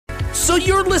So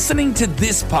you're listening to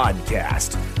this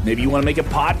podcast. Maybe you want to make a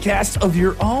podcast of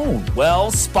your own.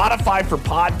 Well, Spotify for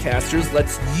Podcasters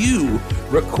lets you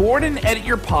record and edit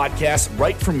your podcast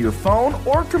right from your phone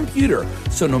or computer.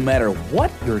 So no matter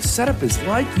what your setup is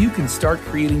like, you can start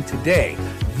creating today.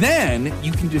 Then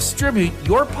you can distribute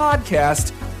your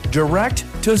podcast direct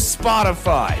to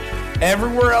Spotify.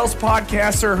 Everywhere else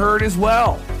podcasts are heard as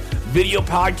well. Video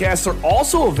podcasts are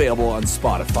also available on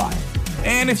Spotify.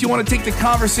 And if you want to take the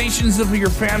conversations of your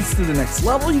fans to the next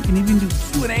level, you can even do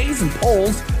Q&As and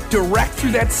polls direct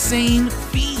through that same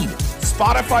feed.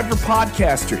 Spotify for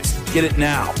Podcasters. Get it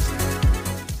now.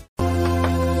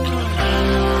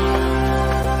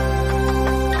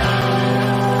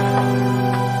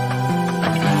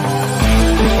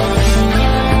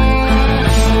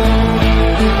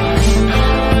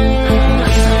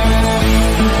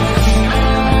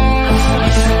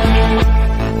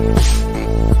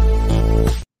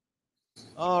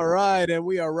 And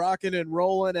we are rocking and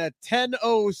rolling at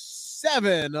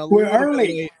 10:07. We're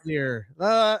early here.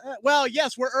 Well,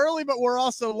 yes, we're early, but we're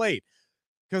also late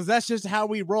because that's just how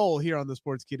we roll here on the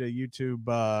Sportskeeda YouTube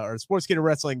or Sportskeeda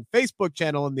Wrestling Facebook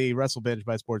channel and the Wrestle Binge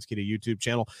by Sportskeeda YouTube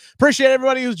channel. Appreciate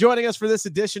everybody who's joining us for this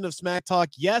edition of Smack Talk.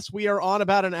 Yes, we are on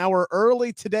about an hour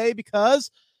early today because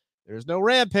there's no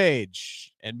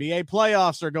Rampage. NBA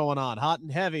playoffs are going on hot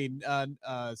and heavy.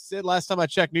 Sid, last time I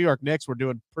checked, New York Knicks were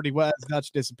doing pretty well as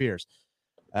Dutch disappears.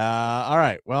 All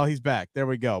right. Well, he's back. There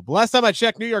we go. But last time I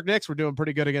checked, New York Knicks were doing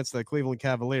pretty good against the Cleveland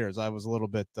Cavaliers. I was a little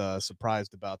bit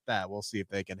surprised about that. We'll see if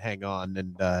they can hang on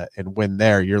and win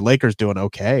there. Your Lakers doing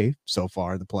okay so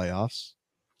far in the playoffs.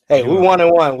 Hey, we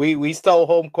 1-1. We stole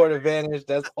home court advantage.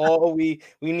 That's all we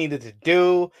needed to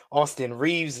do. Austin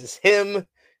Reeves is him.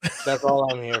 That's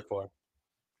all I'm here for.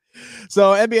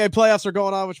 So NBA playoffs are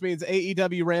going on, which means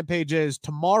AEW Rampage is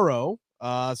tomorrow.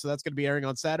 So that's going to be airing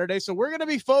on Saturday. So we're going to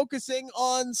be focusing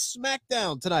on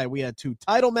Smackdown tonight. We had 2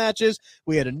 title matches.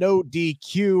 We had a no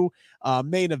DQ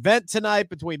main event tonight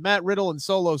between Matt Riddle and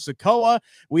Solo Sikoa.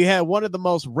 We had one of the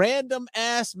most random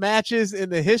ass matches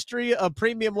in the history of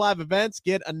premium live events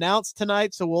get announced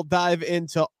tonight. So we'll dive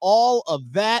into all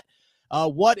of that.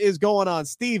 What is going on,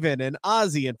 Steven and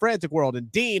Ozzy and Frantic World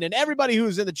and Dean and everybody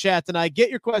who's in the chat tonight. Get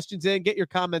your questions in, get your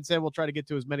comments in. We'll try to get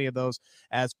to as many of those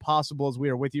as possible as we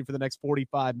are with you for the next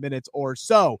 45 minutes or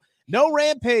so. No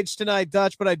Rampage tonight,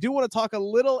 Dutch, but I do want to talk a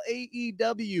little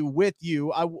AEW with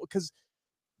you. Because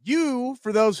you,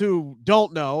 for those who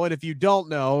don't know, and if you don't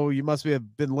know, you must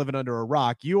have been living under a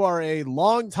rock. You are a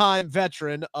longtime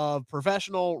veteran of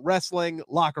professional wrestling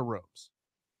locker rooms.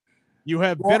 You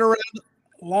have been around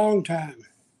long time.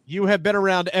 You have been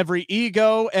around every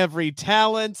ego, every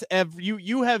talent,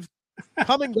 you have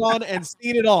come and gone and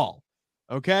seen it all.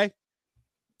 Okay.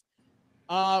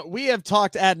 We have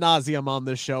talked ad nauseum on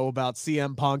this show about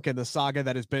CM Punk and the saga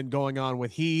that has been going on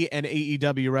with he and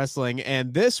AEW wrestling.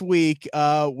 And this week,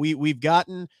 we've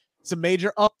gotten some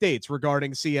major updates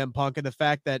regarding CM Punk and the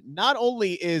fact that not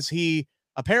only is he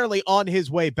apparently on his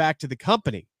way back to the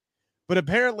company, but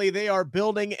apparently they are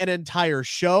building an entire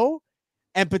show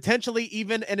and potentially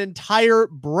even an entire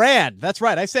brand. That's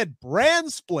right. I said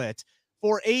brand split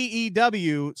for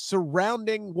AEW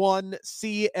surrounding one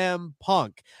CM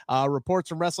Punk. Reports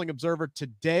from Wrestling Observer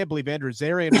today, I believe Andrew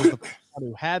Zarian was the one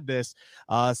who had this,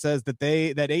 says that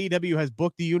AEW has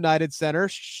booked the United Center,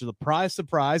 surprise,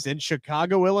 surprise, in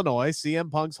Chicago, Illinois,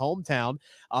 CM Punk's hometown,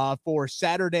 for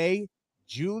Saturday,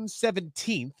 June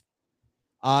 17th.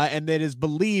 And it is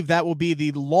believed that will be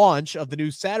the launch of the new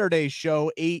Saturday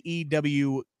show,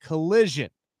 AEW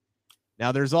Collision.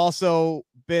 Now, there's also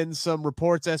been some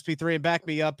reports, SP3, and back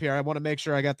me up here. I want to make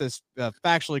sure I got this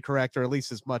factually correct, or at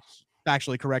least as much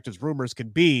factually correct as rumors can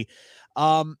be.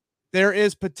 There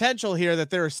is potential here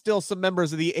that there are still some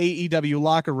members of the AEW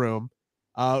locker room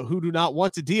who do not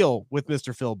want to deal with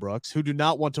Mr. Phil Brooks, who do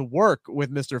not want to work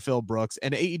with Mr. Phil Brooks,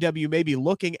 and AEW may be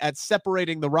looking at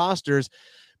separating the rosters,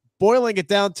 boiling it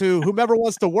down to whomever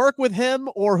wants to work with him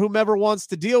or whomever wants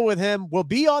to deal with him will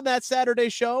be on that Saturday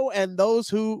show, and those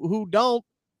who don't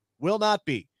will not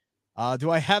be.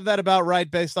 Do I have that about right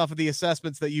based off of the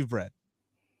assessments that you've read?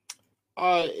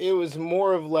 It was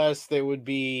more or less there would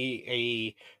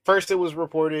be first it was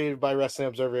reported by Wrestling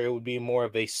Observer it would be more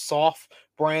of a soft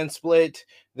brand split.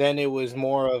 Then it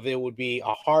would be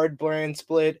a hard brand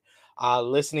split.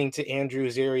 Listening to Andrew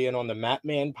Zarian on the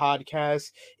Matman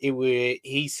podcast,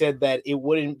 he said that it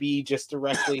wouldn't be just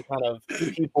directly kind of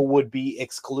people would be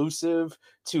exclusive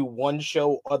to one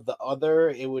show or the other.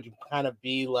 It would kind of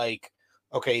be like,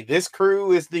 okay, this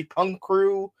crew is the Punk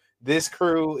crew, this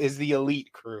crew is the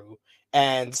Elite crew,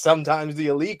 And sometimes the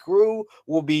Elite Crew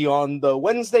will be on the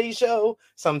Wednesday show.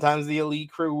 Sometimes the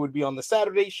Elite Crew would be on the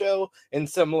Saturday show, and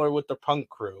similar with the Punk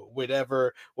Crew,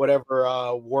 whatever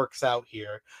works out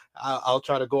here. I'll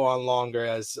try to go on longer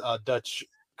as Dutch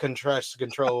tries to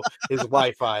control his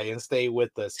Wi-Fi and stay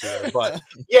with us here. But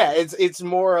yeah, it's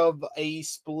more of a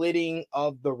splitting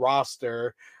of the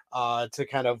roster to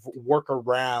kind of work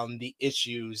around the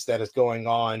issues that is going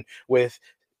on with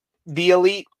the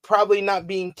Elite probably not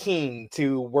being keen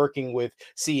to working with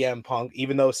CM Punk,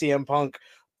 even though CM Punk,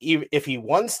 if he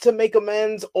wants to make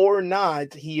amends or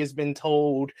not, he has been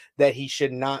told that he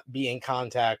should not be in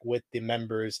contact with the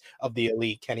members of the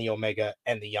Elite, Kenny Omega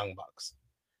and the Young Bucks.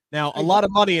 Now, a lot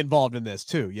of money involved in this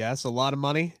too. Yes, a lot of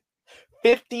money.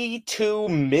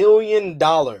 $52 million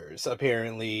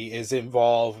apparently is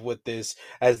involved with this,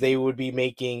 as they would be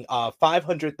making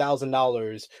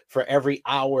 $500,000 for every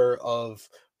hour of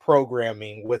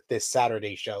programming with this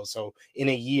Saturday show. So in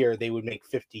a year, they would make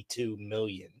 $52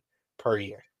 million per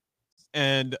year.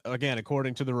 And again,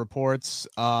 according to the reports,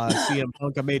 CM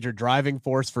Punk a major driving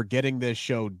force for getting this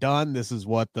show done. This is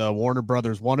what the Warner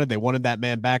Brothers wanted. They wanted that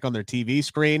man back on their TV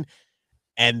screen.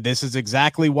 And this is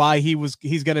exactly why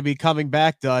he's going to be coming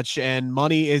back, Dutch. And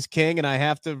money is king. And I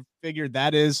have to figure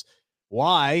that is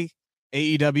why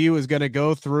AEW is going to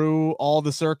go through all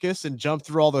the circus and jump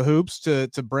through all the hoops to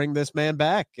bring this man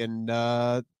back. And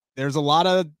there's a lot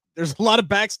of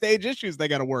backstage issues they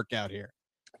got to work out here.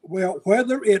 Well,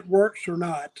 whether it works or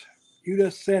not, you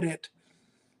just said it.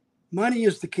 Money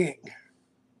is the king.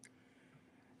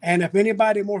 And if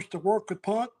anybody wants to work with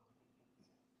Punk,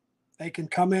 they can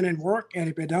come in and work. And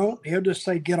if they don't, he'll just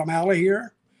say, get them out of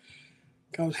here.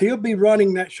 Because he'll be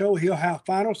running that show. He'll have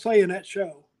final say in that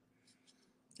show.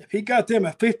 If he got them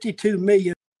a $52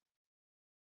 million,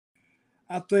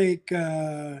 I think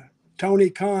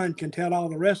Tony Khan can tell all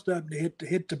the rest of them to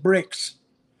hit the bricks.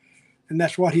 And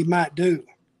that's what he might do.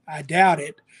 I doubt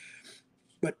it.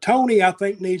 But Tony, I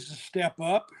think, needs to step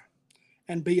up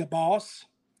and be a boss.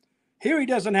 Here he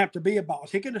doesn't have to be a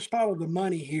boss. He can just follow the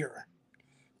money here.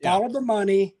 Yeah. Follow the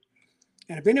money.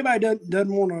 And if anybody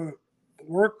doesn't want to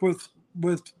work with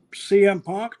CM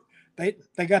Punk,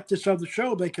 they got this other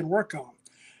show they can work on.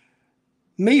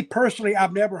 Me personally,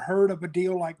 I've never heard of a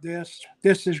deal like this.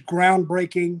 This is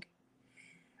groundbreaking.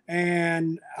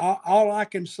 And all I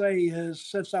can say is,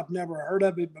 since I've never heard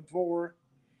of it before,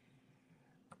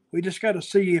 we just got to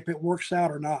see if it works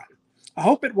out or not. I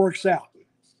hope it works out.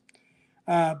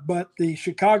 But the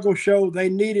Chicago show, they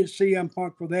needed CM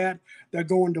Punk for that. They're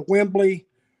going to Wembley.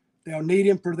 They'll need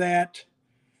him for that.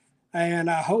 And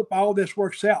I hope all this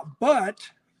works out. But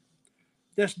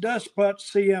this does put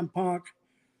CM Punk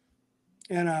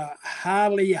in a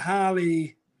highly,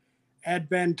 highly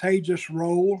advantageous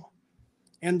role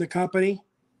in the company.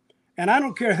 And I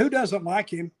don't care who doesn't like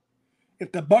him.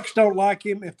 If the Bucks don't like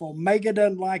him, if Omega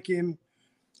doesn't like him,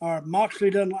 or Moxley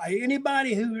doesn't like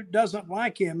anybody who doesn't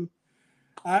like him,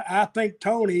 I think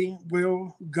Tony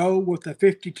will go with the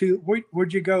 52.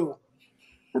 Where'd you go?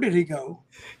 Where did he go?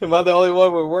 Am I the only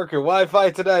one with working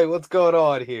Wi-Fi today? What's going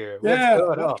on here?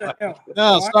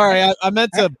 No, sorry. I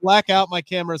meant to black out my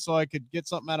camera so I could get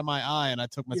something out of my eye, and I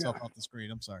took myself off the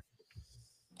screen. I'm sorry.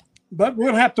 But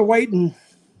we'll have to wait and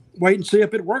see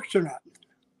if it works or not.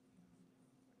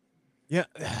 Yeah,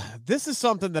 this is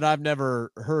something that I've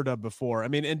never heard of before. I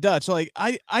mean, in Dutch, like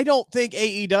I don't think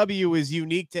AEW is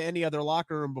unique to any other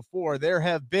locker room before. There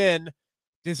have been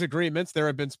disagreements. There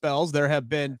have been spells. There have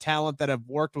been talent that have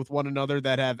worked with one another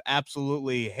that have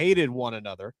absolutely hated one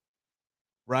another.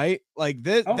 Right? Like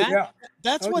this.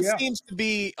 That's what seems to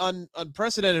be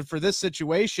unprecedented for this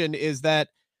situation, is that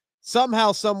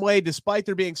somehow, some way, despite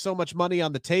there being so much money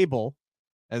on the table,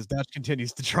 as Dutch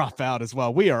continues to drop out as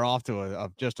well, we are off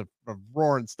to just a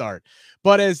roaring start.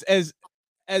 But as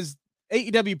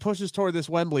AEW pushes toward this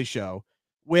Wembley show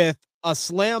with a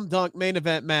slam dunk main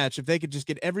event match, if they could just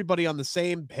get everybody on the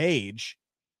same page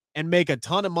and make a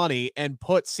ton of money and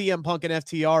put CM Punk and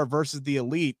FTR versus the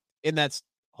Elite in that's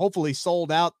hopefully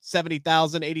sold out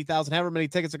 70,000, 80,000, however many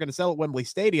tickets are going to sell at Wembley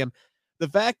Stadium, the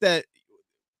fact that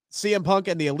CM Punk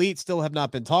and the Elite still have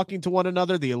not been talking to one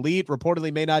another. The Elite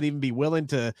reportedly may not even be willing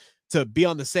to be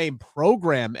on the same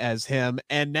program as him.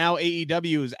 And now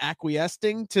AEW is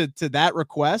acquiescing to that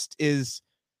request.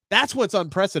 That's what's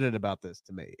unprecedented about this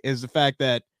to me, is the fact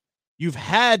that you've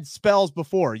had spells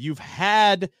before. You've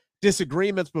had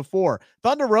disagreements before.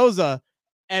 Thunder Rosa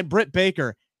and Britt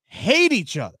Baker hate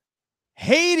each other.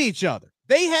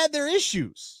 They had their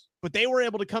issues, but they were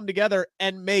able to come together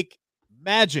and make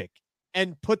magic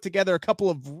and put together a couple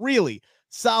of really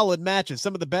solid matches,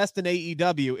 some of the best in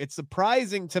AEW. It's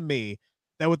surprising to me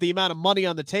that with the amount of money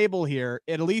on the table here,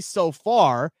 at least so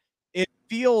far, it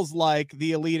feels like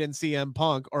the Elite and CM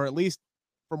Punk, or at least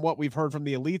from what we've heard from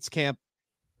the Elite's camp,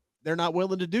 they're not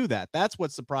willing to do that. That's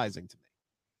what's surprising to me.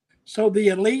 So the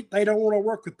Elite, they don't want to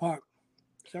work with Punk.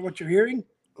 Is that what you're hearing?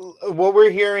 What we're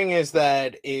hearing is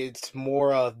that it's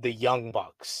more of the Young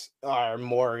Bucks are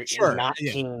more not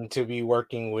keen to be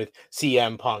working with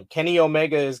CM Punk. Kenny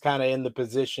Omega is kind of in the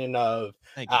position of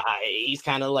he's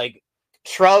kind of like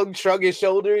shrug his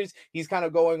shoulders. He's kind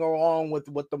of going along with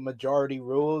what the majority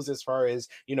rules as far as,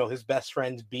 you know, his best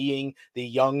friends being the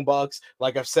Young Bucks.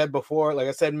 Like I've said before, like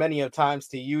I said many of times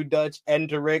to you, Dutch, and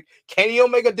to Rick, Kenny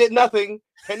Omega did nothing.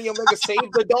 Kenny Omega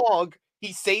saved the dog.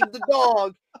 He saved the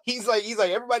dog. He's like,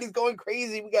 everybody's going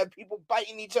crazy. We got people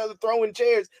biting each other, throwing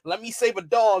chairs. Let me save a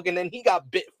dog. And then he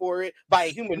got bit for it by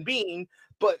a human being.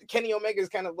 But Kenny Omega is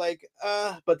kind of like,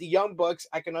 but the Young Bucks,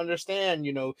 I can understand,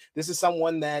 you know, this is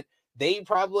someone that they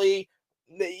probably,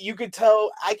 you could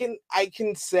tell, I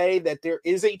can say that there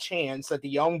is a chance that the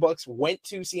Young Bucks went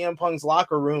to CM Punk's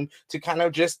locker room to kind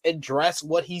of just address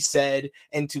what he said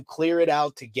and to clear it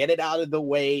out, to get it out of the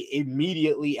way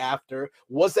immediately after.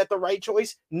 Was that the right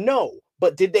choice? No.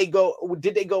 But did they go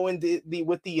into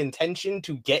with the intention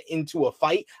to get into a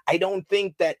fight? I don't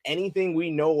think that anything we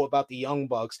know about the Young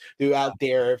Bucks throughout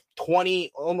their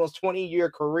almost 20-year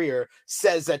career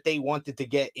says that they wanted to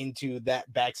get into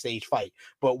that backstage fight.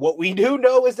 But what we do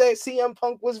know is that CM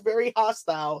Punk was very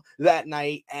hostile that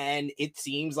night, and it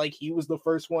seems like he was the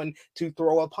first one to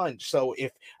throw a punch. So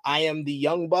if I am the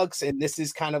Young Bucks, and this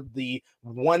is kind of the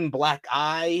one black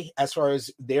eye as far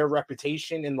as their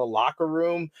reputation in the locker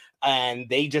room, and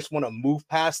they just want to move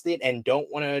past it and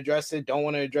don't want to address it, don't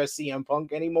want to address CM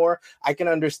Punk anymore, I can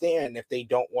understand if they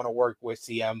don't want to work with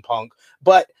CM Punk.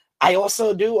 But I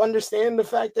also do understand the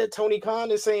fact that Tony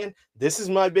Khan is saying, this is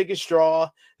my biggest draw.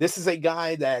 This is a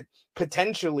guy that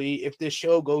potentially, if this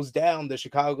show goes down, the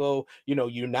Chicago,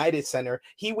 United Center,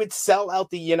 he would sell out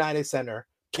the United Center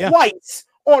twice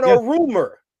on a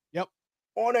rumor. Yep.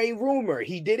 On a rumor.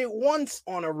 He did it once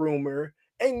on a rumor.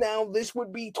 And now this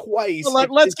would be twice. Well,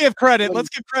 let's give credit. Let's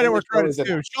give credit where credit's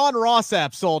due. Sean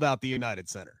Rossap sold out the United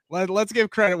Center. Let's give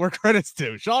credit where credit's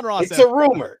due. Sean Rossap. It's a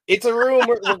rumor. It's a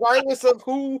rumor, regardless of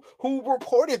who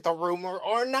reported the rumor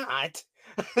or not.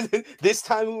 This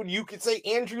time you could say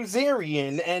Andrew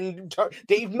Zarian and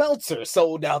Dave Meltzer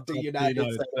sold out the United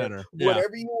Center. Yeah.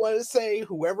 Whatever you want to say,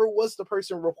 whoever was the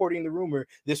person reporting the rumor,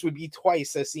 this would be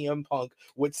twice that CM Punk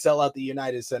would sell out the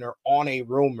United Center on a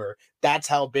rumor. That's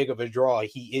how big of a draw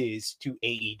he is to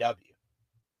AEW.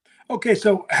 Okay,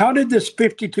 so how did this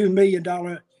 $52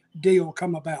 million deal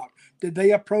come about? Did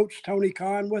they approach Tony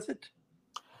Khan with it?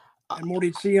 And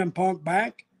wanted CM Punk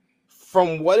back?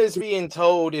 From what is being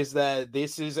told is that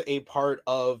this is a part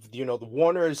of, the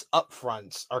Warner's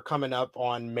upfronts are coming up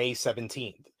on May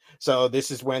 17th. So this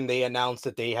is when they announced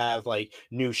that they have like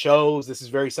new shows. This is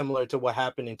very similar to what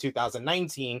happened in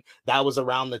 2019. That was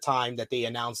around the time that they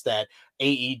announced that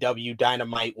AEW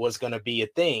Dynamite was going to be a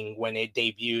thing when it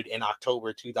debuted in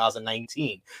October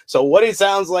 2019. So what it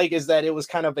sounds like is that it was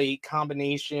kind of a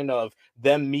combination of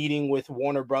them meeting with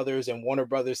Warner Brothers and Warner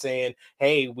Brothers saying,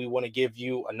 hey, we want to give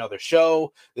you another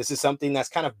show. This is something that's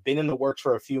kind of been in the works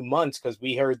for a few months because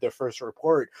we heard the first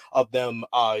report of them,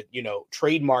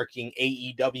 trademarking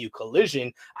AEW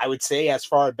Collision, I would say as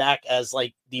far back as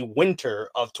like the winter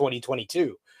of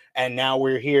 2022. And now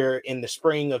we're here in the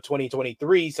spring of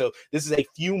 2023. So this is a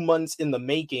few months in the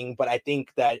making. But I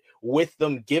think that with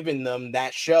them giving them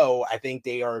that show, I think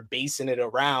they are basing it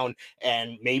around.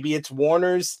 And maybe it's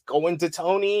Warner's going to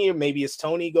Tony, or maybe it's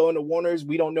Tony going to Warner's.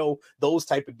 We don't know those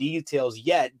type of details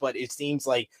yet. But it seems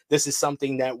like this is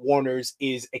something that Warner's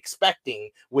is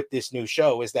expecting with this new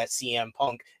show, is that CM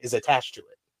Punk is attached to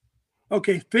it.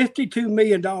 Okay, $52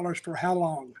 million for how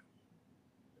long?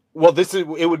 Well,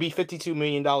 it would be $52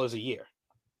 million a year.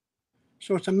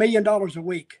 So it's $1 million a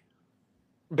week.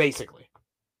 Basically.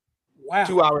 Wow.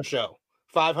 2-hour show.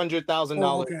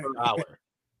 $500,000 per hour.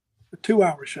 A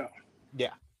 2-hour show.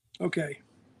 Yeah. Okay.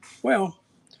 Well,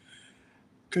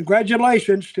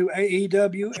 congratulations to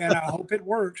AEW, and I hope it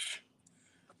works.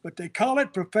 But they call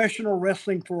it professional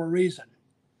wrestling for a reason.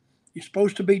 You're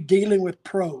supposed to be dealing with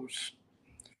pros.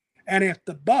 And if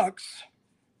the Bucks,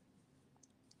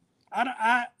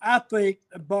 I think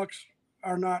the Bucks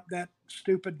are not that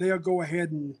stupid. They'll go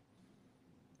ahead and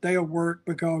they'll work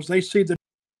because they see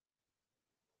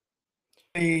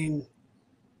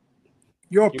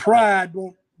your pride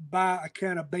won't buy a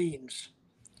can of beans,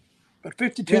 but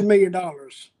 $52 million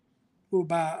will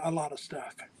buy a lot of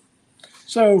stuff.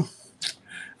 So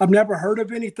I've never heard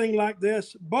of anything like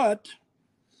this, but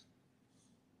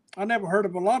I never heard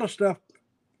of a lot of stuff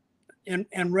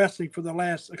in wrestling for the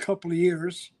last a couple of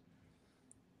years.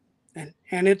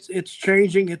 And it's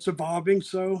changing, it's evolving.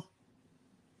 So,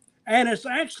 and it's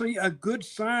actually a good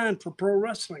sign for pro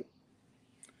wrestling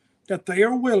that they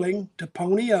are willing to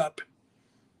pony up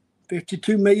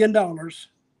 $52 million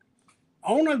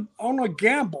on a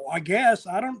gamble. I guess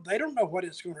they don't know what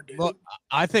it's going to do. Look,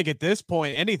 I think at this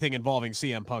point, anything involving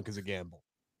CM Punk is a gamble,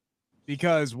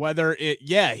 because whether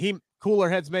cooler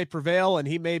heads may prevail and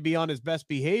he may be on his best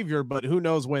behavior, but who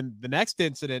knows when the next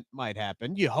incident might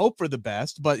happen. You hope for the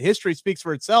best, but history speaks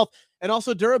for itself. And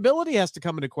also durability has to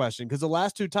come into question, because the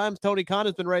last 2 times Tony Khan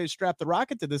has been ready to strap the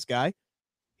rocket to this guy,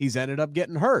 he's ended up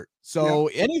getting hurt. So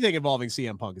anything involving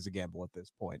CM Punk is a gamble at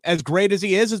this point. As great as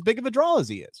he is, as big of a draw as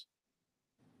he is.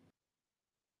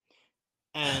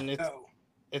 And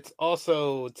it's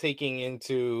also taking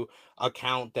into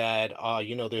account that,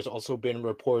 there's also been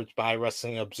reports by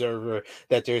Wrestling Observer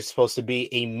that there's supposed to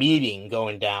be a meeting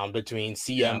going down between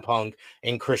CM Punk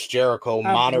and Chris Jericho,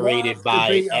 moderated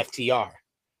by FTR.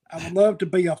 I would love to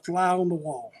be a fly on the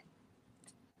wall.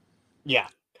 Yeah.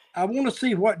 I want to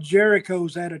see what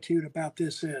Jericho's attitude about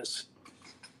this is.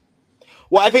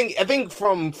 Well, I think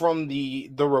from the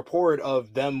report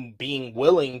of them being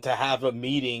willing to have a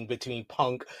meeting between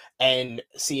Punk and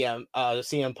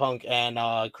CM Punk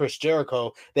and Chris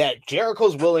Jericho, that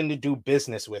Jericho's willing to do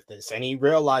business with this, and he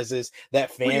realizes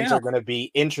that fans are going to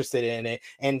be interested in it.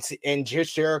 And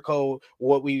just Jericho,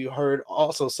 what we heard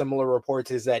also similar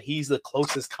reports is that he's the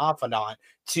closest confidant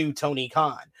to Tony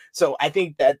Khan. So I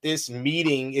think that this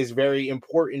meeting is very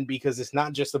important, because it's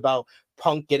not just about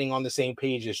Punk getting on the same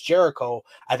page as Jericho.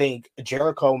 I think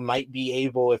Jericho might be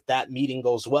able, if that meeting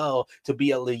goes well, to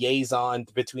be a liaison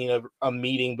between a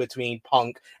meeting between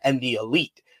Punk and the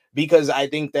Elite, because I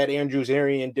think that Andrew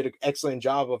Zarian did an excellent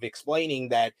job of explaining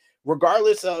that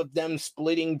regardless of them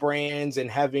splitting brands and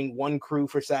having one crew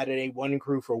for Saturday, one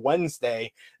crew for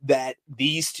Wednesday, that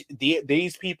these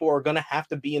people are going to have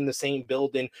to be in the same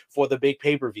building for the big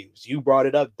pay-per-views. You brought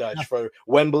it up, Dutch, for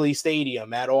Wembley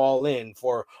Stadium, at All In,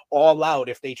 for All Out,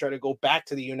 if they try to go back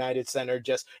to the United Center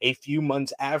just a few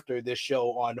months after this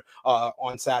show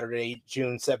on Saturday,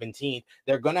 June 17th,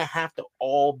 they're going to have to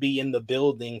all be in the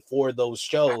building for those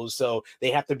shows. So they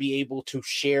have to be able to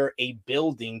share a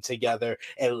building together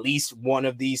at least one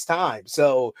of these times.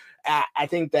 So I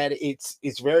think that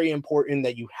it's very important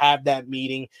that you have that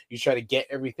meeting. You try to get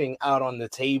everything out on the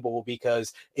table,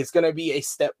 because it's going to be a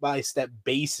step-by-step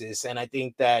basis. And I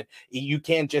think that you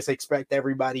can't just expect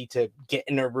everybody to get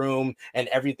in a room and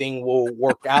everything will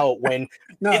work out when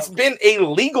it's been a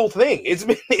legal thing.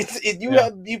 You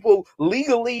have people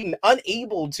legally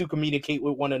unable to communicate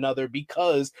with one another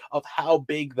because of how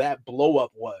big that blow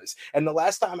up was. And the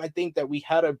last time I think that we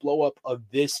had a blow up of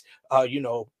this,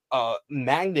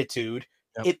 magnitude,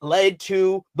 it led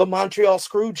to the Montreal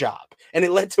screw job, and it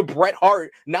led to Bret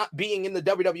Hart not being in the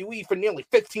WWE for nearly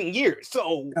 15 years.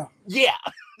 So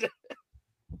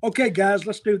Okay, guys,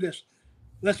 let's do this.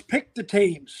 Let's pick the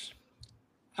teams.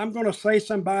 I'm going to say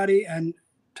somebody and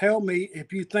tell me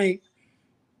if you think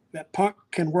that Punk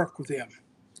can work with them.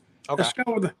 Okay. Let's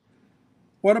go with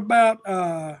what about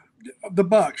the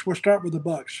Bucks? We'll start with the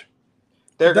Bucks.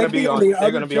 They're going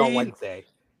to be on Wednesday.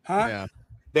 Huh? Yeah.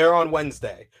 They're on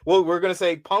Wednesday. Well, we're gonna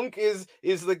say Punk is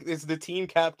the team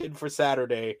captain for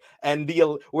Saturday, and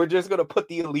we're just gonna put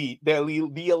the Elite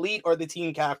are the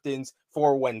team captains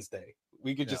for Wednesday.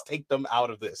 We could just take them out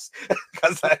of this,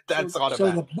 because that's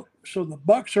automatic. So the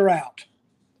Bucks are out.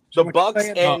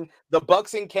 The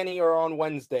Bucks and Kenny are on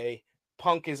Wednesday.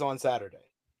 Punk is on Saturday.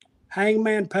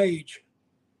 Hangman Page.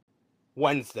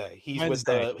 Wednesday. He's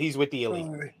with the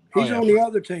Elite. He's on the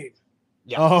other team.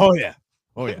 Yeah. Oh yeah.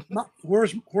 Oh yeah.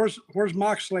 Where's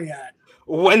Moxley at?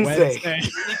 Wednesday.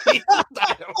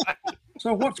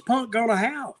 So what's Punk gonna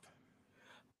have?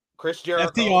 Chris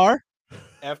Jericho.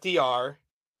 FTR.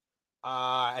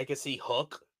 I can see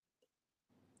Hook.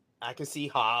 I can see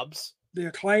Hobbs. The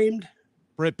Acclaimed.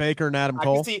 Britt Baker and Adam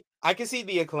Cole. I can see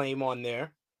the Acclaim on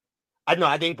there.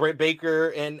 I think Britt Baker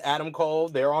and Adam Cole,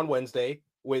 they're on Wednesday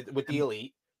with the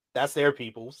Elite. That's their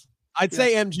peoples. I'd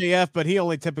say MJF, but he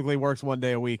only typically works one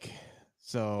day a week.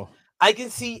 So I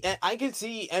can see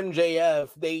MJF.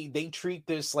 They treat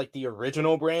this like the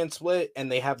original brand split,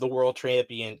 and they have the world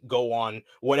champion go on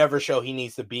whatever show he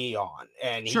needs to be on,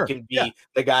 and he can be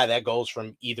the guy that goes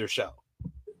from either show.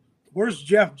 Where's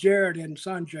Jeff Jarrett and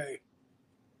Sanjay?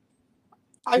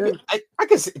 I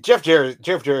can see Jeff Jarrett.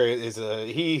 Jeff Jarrett is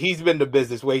he's been to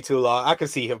business way too long. I can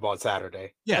see him on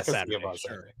Saturday. Yeah, Saturday.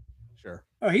 Sure.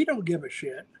 Oh, he don't give a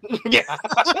shit. Yeah.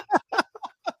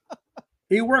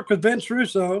 He worked with Vince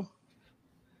Russo.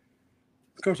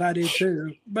 Of course, I did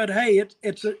too. But hey,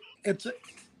 It's a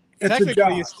Technically,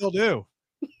 job. you still do.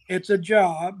 It's a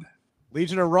job.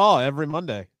 Legion of Raw every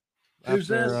Monday. Who's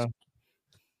this?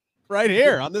 Right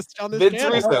here on this Vince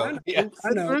channel. Russo. Oh, I know. Yes. I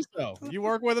know. Vince Russo. You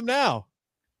work with him now.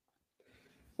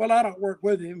 Well, I don't work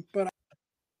with him, but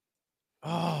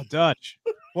Oh, Dutch.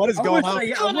 What is I going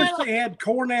wish on? they had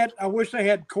Cornette. I wish they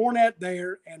had Cornette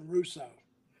there and Russo.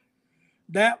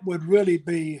 That would really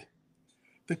be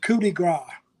the coup de grace.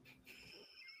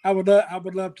 I would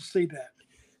love to see that.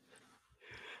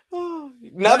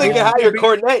 Now they can hire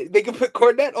Cornette. They can put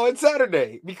Cornette on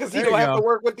Saturday because he There don't you have go. to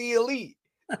work with the Elite.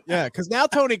 Yeah, because now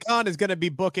Tony Khan is going to be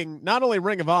booking not only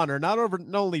Ring of Honor, not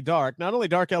only Dark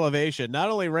Elevation, not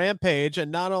only Rampage,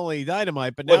 and not only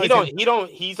Dynamite, but now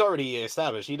he's already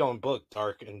established. He don't book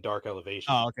Dark and Dark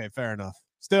Elevation. Oh, okay, fair enough.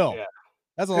 Still, Yeah.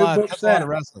 that's a Who lot. books That's a lot that? of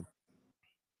wrestling.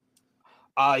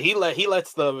 He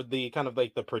lets the kind of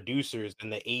like the producers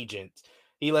and the agents.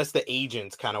 He lets the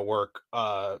agents kind of work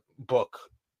book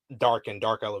Dark and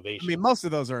Dark Elevation. I mean, most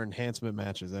of those are enhancement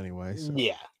matches anyway. So.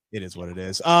 Yeah. It is what it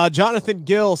is. Jonathan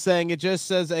Gill saying it just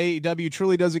says AEW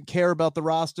truly doesn't care about the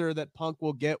roster, that Punk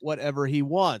will get whatever he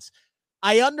wants.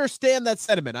 I understand that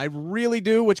sentiment. I really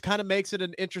do, which kind of makes it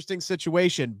an interesting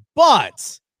situation.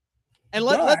 But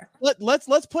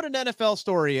let's put an NFL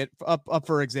story up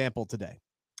for example today.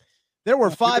 There were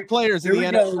 5 players in the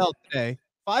NFL today.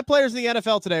 5 players in the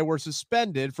NFL today were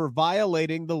suspended for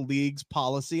violating the league's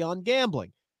policy on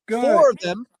gambling. Good. 4 of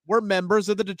them were members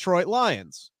of the Detroit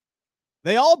Lions.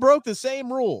 They all broke the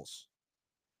same rules.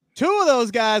 2 of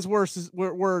those guys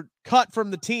were cut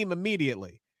from the team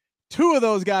immediately. 2 of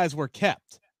those guys were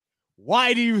kept.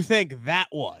 Why do you think that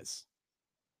was?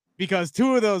 Because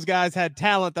 2 of those guys had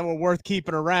talent that were worth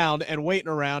keeping around and waiting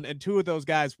around, and 2 of those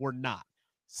guys were not.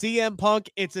 CM Punk,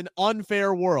 it's an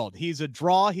unfair world. He's a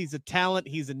draw. He's a talent.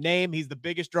 He's a name. He's the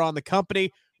biggest draw in the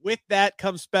company. With that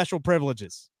comes special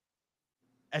privileges.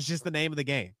 That's just the name of the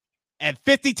game. And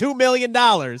 $52 million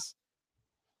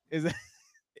is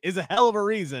a hell of a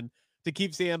reason to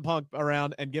keep CM Punk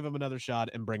around and give him another shot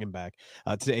and bring him back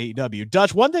to AEW.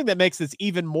 Dutch, one thing that makes this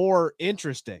even more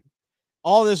interesting,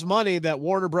 all this money that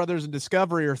Warner Brothers and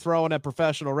Discovery are throwing at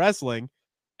professional wrestling,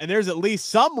 and there's at least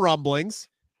some rumblings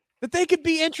that they could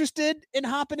be interested in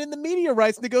hopping in the media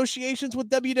rights negotiations with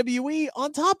WWE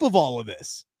on top of all of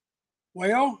this.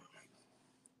 Well,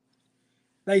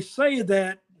 they say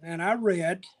that, and I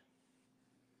wrote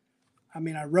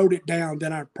it down,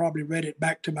 then I probably read it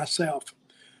back to myself.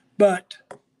 But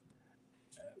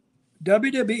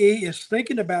WWE is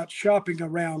thinking about shopping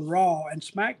around Raw and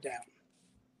SmackDown.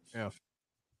 Yeah.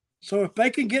 So if they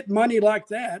can get money like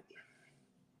that,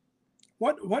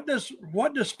 what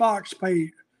does Fox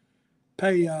pay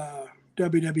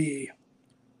WWE?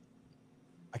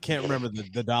 I can't remember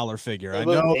the dollar figure. I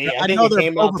think it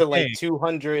came out to like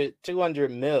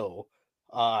 200 mil.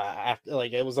 After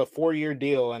like it was a 4-year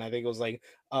deal, and I think it was like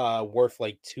worth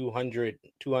like 200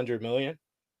 million.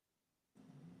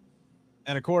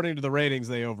 And according to the ratings,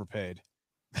 they overpaid.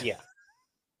 Yeah.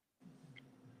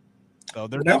 So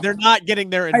they're not getting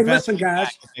their investment listen, guys,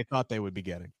 back that they thought they would be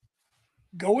getting.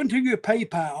 Go into your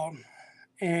PayPal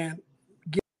and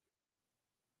get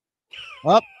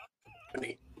up.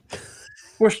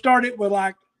 We'll start it with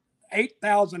like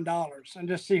 $8,000 and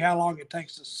just see how long it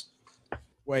takes us.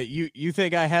 Wait, you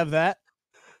think I have that?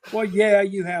 Well, yeah,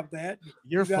 you have that.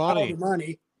 You're you got funny. All the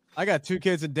money. I got 2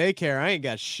 kids in daycare. I ain't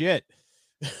got shit.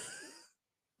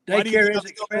 Daycare is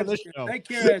expensive.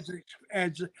 Daycare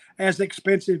is as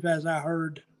expensive as I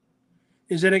heard.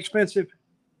 Is it expensive?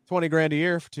 $20,000 a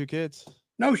year for 2 kids.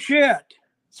 No shit.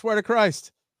 Swear to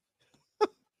Christ.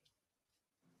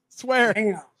 Swear.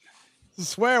 Damn.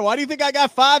 Swear. Why do you think I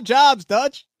got 5 jobs,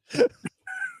 Dutch?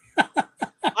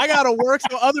 I gotta work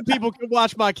so other people can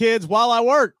watch my kids while I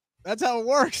work. That's how it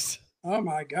works. Oh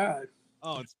my God.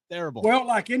 Oh, it's terrible. Well,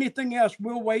 like anything else,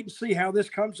 we'll wait and see how this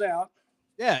comes out.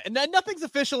 Yeah, and nothing's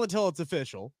official until it's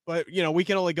official. But we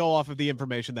can only go off of the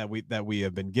information that we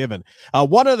have been given.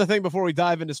 One other thing before we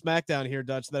dive into SmackDown here,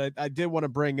 Dutch, that I did want to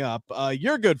bring up.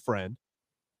 Your good friend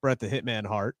Bret the Hitman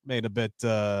Hart made a bit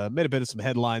of some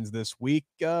headlines this week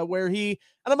where he,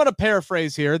 and I'm going to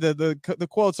paraphrase here. The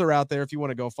quotes are out there if you want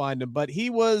to go find them, but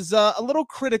he was a little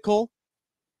critical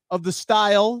of the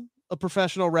style of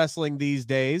professional wrestling these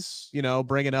days.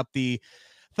 Bringing up the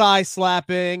thigh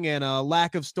slapping and a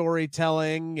lack of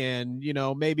storytelling, and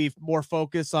maybe more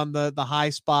focus on the high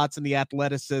spots and the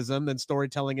athleticism than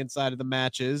storytelling inside of the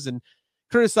matches, and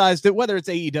criticized it, whether it's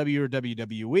AEW or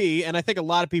WWE. And I think a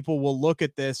lot of people will look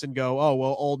at this and go, oh,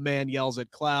 well, old man yells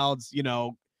at clouds,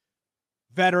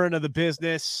 veteran of the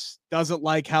business, doesn't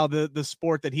like how the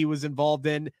sport that he was involved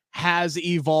in has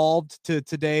evolved to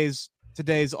today's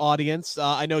today's audience.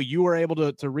 I know you were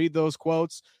able to read those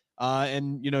quotes,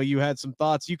 and you had some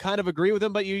thoughts. You kind of agree with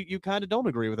him, but you kind of don't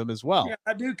agree with him as well. Yeah,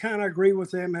 I do kind of agree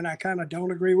with him, and I kind of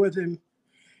don't agree with him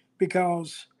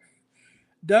because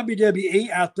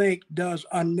WWE, I think, does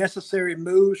unnecessary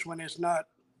moves when it's not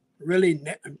really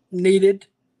needed.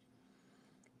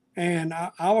 And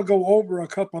I will go over a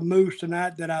couple of moves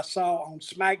tonight that I saw on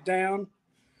Smackdown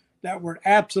that were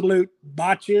absolute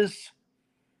botches,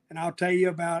 and I'll tell you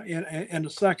about in a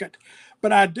second.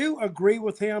 But I do agree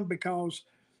with him because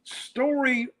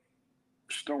story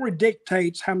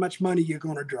dictates how much money you're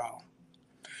going to draw.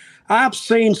 I've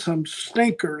seen some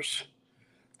stinkers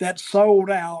that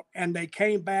sold out and they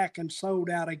came back and sold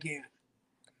out again.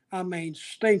 I mean,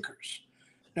 stinkers.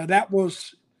 Now that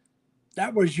was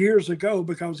years ago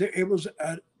because it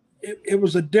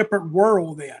was a different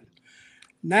world then.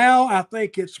 Now I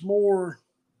think it's more.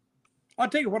 I'll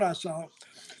tell you what I saw.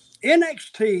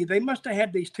 NXT, they must have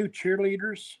had these two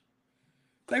cheerleaders.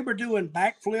 They were doing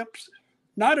backflips,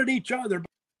 not at each other,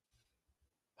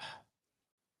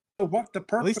 but what the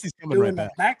purpose of doing the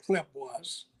backflip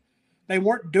was. They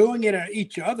weren't doing it at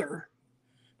each other,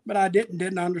 but I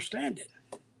didn't understand it.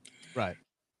 Right.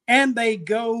 And they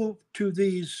go to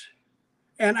these,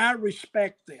 and I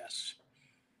respect this,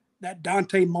 that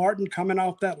Dante Martin coming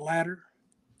off that ladder.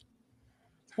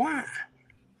 Why?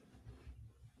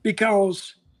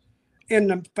 Because in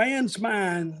the fans'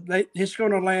 mind, it's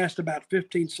going to last about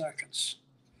 15 seconds.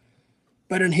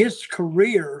 But in his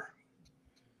career,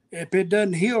 if it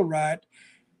doesn't heal right,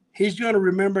 he's going to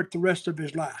remember it the rest of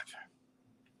his life.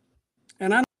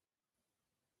 And I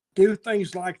do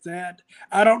things like that.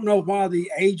 I don't know why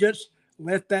the agents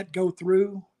let that go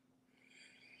through,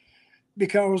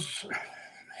 because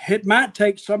it might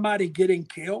take somebody getting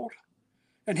killed,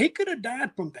 and he could have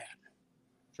died from that.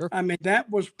 Sure. I mean, that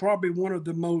was probably one of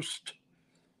the most,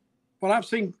 well, I've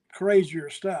seen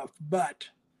crazier stuff, but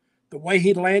the way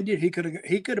he landed, he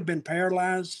could have been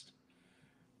paralyzed.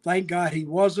 Thank God he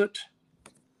wasn't.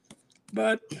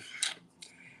 But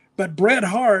Bret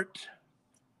Hart,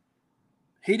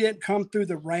 he didn't come through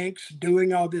the ranks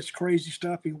doing all this crazy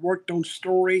stuff. He worked on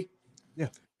story. Yeah.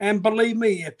 And believe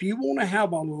me, if you want to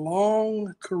have a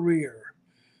long career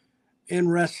in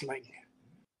wrestling,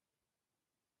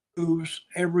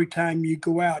 every time you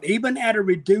go out, even at a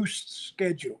reduced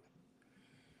schedule,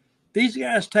 these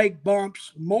guys take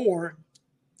bumps more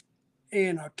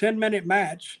in a 10-minute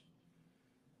match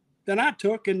than I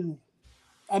took in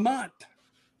a month,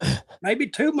 maybe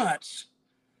 2 months.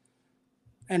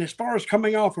 And as far as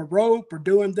coming off a rope or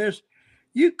doing this,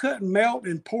 you couldn't melt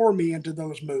and pour me into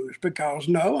those moves because,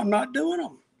 no, I'm not doing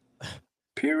them,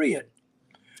 period.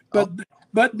 But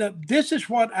this is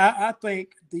what I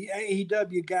think the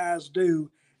AEW guys do.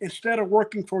 Instead of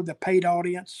working for the paid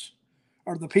audience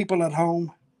or the people at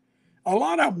home, a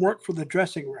lot of them work for the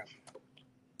dressing room.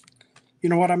 You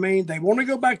know what I mean? They want to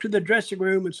go back to the dressing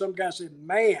room, and some guy said,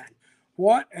 man,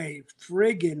 what a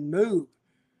friggin' move.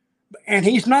 And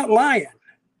he's not lying.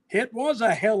 It was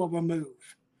a hell of a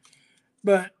move.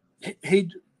 But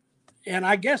and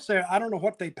I guess I don't know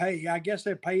what they pay. I guess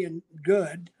they're paying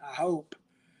good, I hope.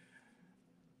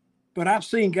 But I've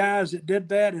seen guys that did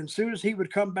that, and as soon as he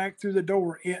would come back through the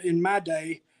door in my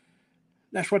day,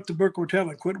 that's what the book were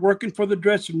telling. Quit working for the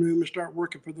dressing room and start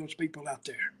working for those people out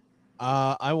there.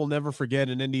 I will never forget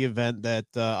an indie event that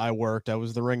I worked. I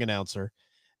was the ring announcer,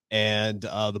 and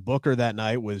the booker that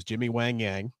night was Jimmy Wang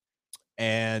Yang,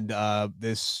 and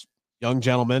this young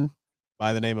gentleman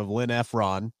by the name of Lynn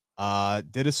Efron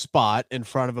did a spot in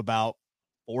front of about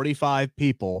 45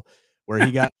 people where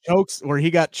he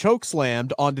got choke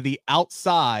slammed onto the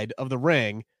outside of the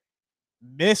ring,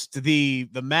 missed the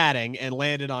matting, and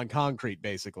landed on concrete.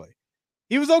 Basically,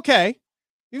 he was okay.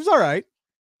 He was all right.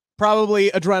 Probably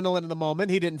adrenaline in the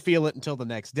moment. He didn't feel it until the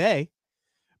next day.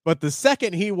 But the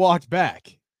second he walked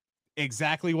back,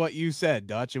 exactly what you said,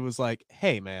 Dutch. It was like,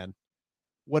 hey, man,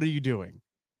 what are you doing?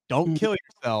 Don't kill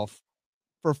yourself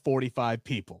for 45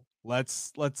 people.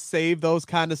 Let's save those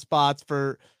kind of spots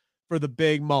for the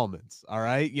big moments. All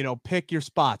right. Pick your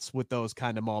spots with those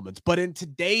kind of moments. But in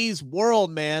today's world,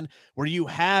 man, where you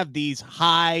have these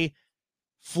high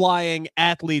flying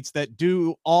athletes that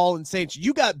do all insane,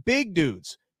 you got big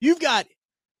dudes. You've got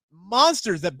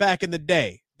monsters that back in the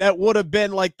day that would have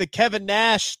been like the Kevin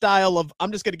Nash style of,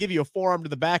 I'm just going to give you a forearm to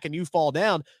the back and you fall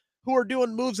down, who are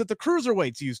doing moves that the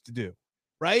cruiserweights used to do,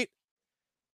 right?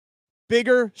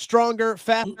 Bigger, stronger,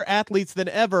 faster athletes than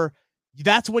ever.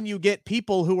 That's when you get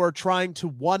people who are trying to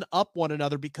one up one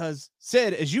another because,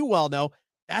 Sid, as you well know,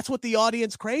 that's what the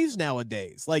audience craves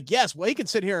nowadays. Like, yes, well, you can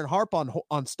sit here and harp on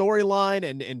storyline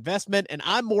and investment, and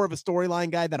I'm more of a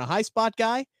storyline guy than a high spot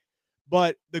guy,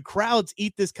 but the crowds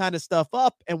eat this kind of stuff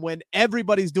up, and when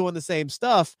everybody's doing the same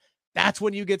stuff, that's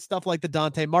when you get stuff like the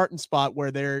Dante Martin spot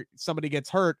where somebody gets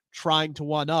hurt trying to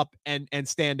one up and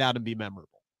stand out and be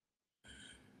memorable.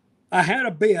 I had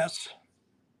a Biss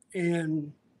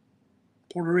in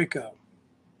Puerto Rico,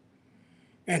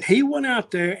 and he went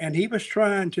out there and he was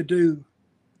trying to do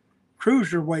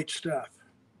cruiserweight stuff.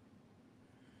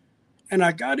 And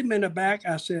I got him in the back.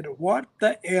 I said, "What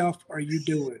the F are you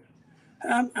doing?"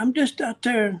 I'm just out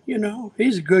there,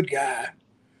 he's a good guy.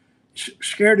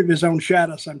 Scared of his own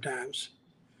shadow sometimes,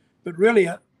 but really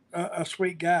a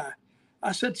sweet guy.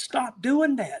 I said, "Stop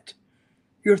doing that.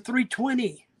 You're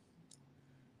 320.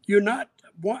 You're not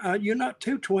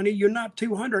 220. You're not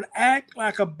 200. Act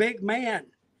like a big man.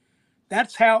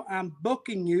 That's how I'm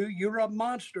booking you. You're a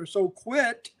monster. So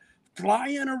quit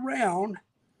flying around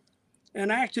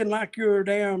and acting like you're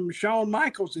damn Shawn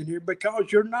Michaels in here,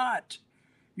 because you're not.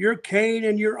 You're Kane,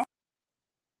 and you're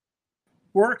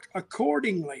work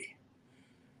accordingly."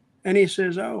 And he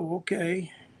says, "Oh,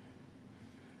 okay."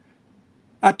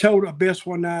 I told Abyss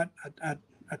one night, I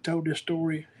told this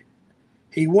story.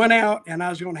 He went out, and I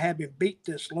was going to have him beat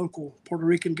this local Puerto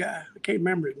Rican guy. I can't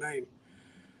remember his name.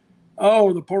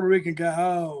 Oh, the Puerto Rican guy.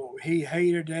 Oh, he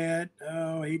hated that.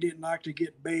 Oh, he didn't like to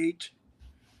get beat.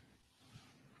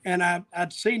 And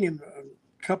I'd seen him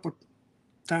a couple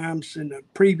times in the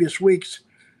previous weeks.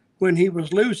 When he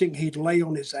was losing, he'd lay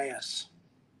on his ass.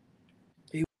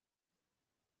 I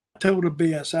told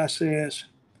Abyss, I says,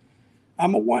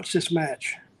 "I'm going to watch this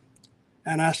match."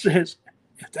 And I says,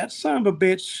 "If that son of a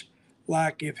bitch,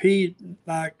 if he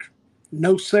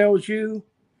no sells you,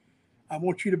 I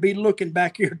want you to be looking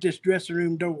back here at this dressing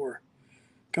room door.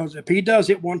 Because if he does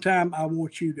it one time, I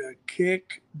want you to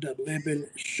kick the living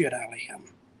shit out of him."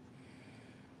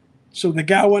 So the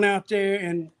guy went out there,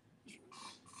 and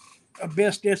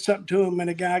Abyss did something to him, and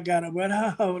the guy got up, went,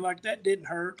 "Oh, like that didn't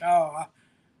hurt." Oh,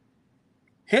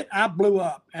 I blew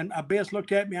up, and Abyss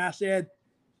looked at me. I said,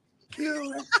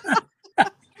 "Kill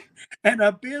it." And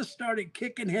Abyss started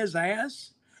kicking his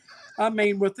ass. I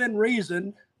mean, within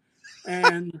reason,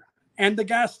 and the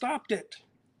guy stopped it.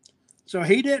 So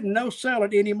he didn't no sell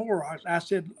it anymore. I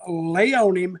said, "Lay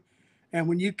on him, and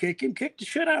when you kick him, kick the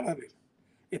shit out of him.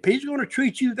 If he's going to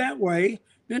treat you that way,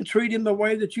 then treat him the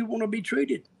way that you want to be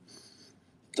treated."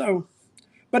 So,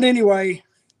 but anyway.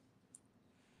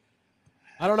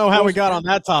 I don't know how we got on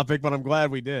that topic, but I'm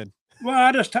glad we did. Well,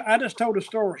 I just told a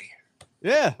story.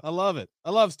 Yeah, I love it.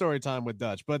 I love story time with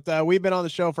Dutch, but we've been on the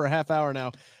show for a half hour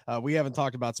now. We haven't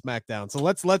talked about Smackdown. So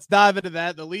let's dive into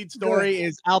that. The lead story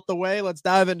is out the way. Let's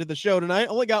dive into the show tonight.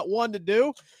 Only got one to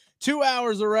do. 2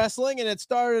 hours of wrestling, and it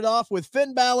started off with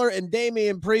Finn Balor and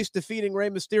Damian Priest defeating Rey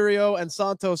Mysterio and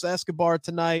Santos Escobar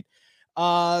tonight.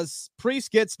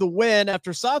 Priest gets the win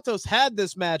after Santos had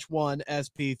this match won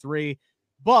SP3,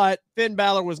 but Finn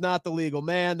Balor was not the legal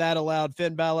man. That allowed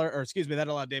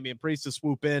Damian Priest to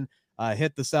swoop in,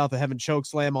 hit the South of Heaven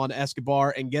chokeslam on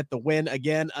Escobar, and get the win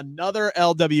again. Another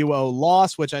LWO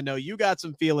loss, which I know you got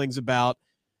some feelings about.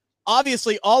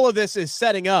 Obviously, all of this is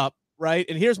setting up, right?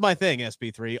 And here's my thing,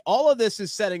 SP3. All of this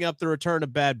is setting up the return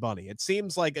of Bad Bunny. It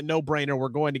seems like a no-brainer. We're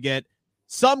going to get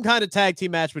some kind of tag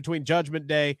team match between Judgment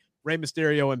Day, Rey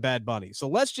Mysterio, and Bad Bunny. So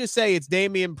let's just say it's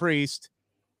Damian Priest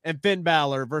and Finn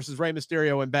Balor versus Rey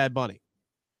Mysterio and Bad Bunny.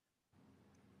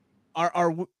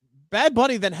 Our Bad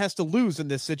Bunny then has to lose in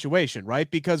this situation,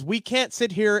 right? Because we can't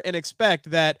sit here and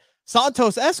expect that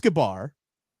Santos Escobar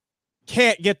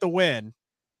can't get the win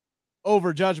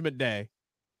over Judgment Day,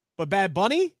 but Bad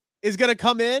Bunny is going to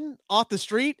come in off the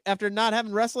street after not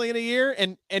having wrestling in a year.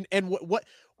 And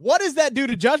what does that do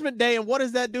to Judgment Day, and what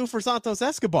does that do for Santos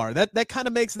Escobar? That kind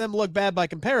of makes them look bad by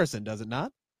comparison, does it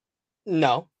not?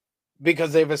 No,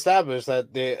 because they've established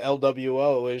that the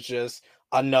LWO is just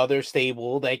another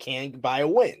stable that can't buy a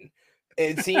win.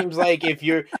 It seems like if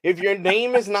your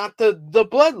name is not the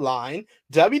bloodline,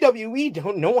 WWE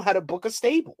don't know how to book a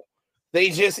stable. They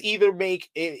just either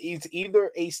it's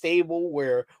either a stable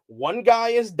where one guy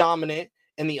is dominant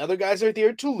and the other guys are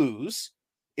there to lose.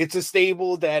 It's a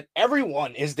stable that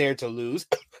everyone is there to lose.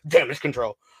 Damage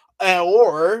control.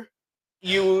 Or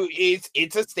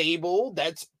it's a stable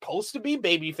that's supposed to be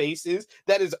baby faces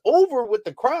that is over with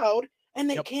the crowd, and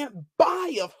they can't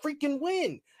buy a freaking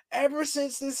win. Ever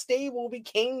since this stable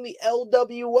became the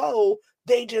LWO,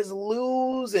 they just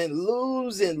lose and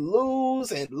lose and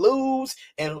lose and lose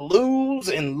and lose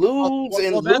and lose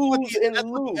and lose and lose. That's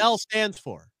what the L stands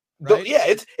for. right? Yeah,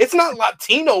 it's not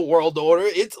Latino World Order,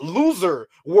 it's loser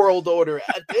World Order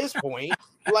at this point.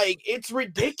 Like, it's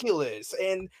ridiculous.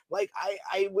 And like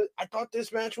I thought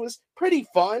this match was pretty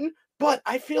fun, but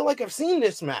I feel like I've seen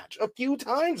this match a few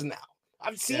times now.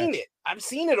 I've seen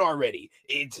it already.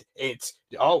 It's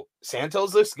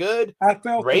Santos looks good. I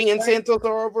felt Ray and Santos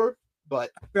are over,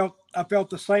 but I felt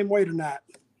the same way tonight.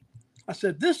 I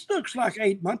said, this looks like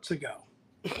 8 months ago.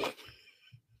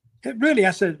 It really,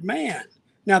 I said, man.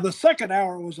 Now the second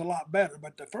hour was a lot better,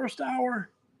 but the first hour,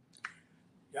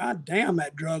 god damn,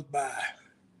 that drug by.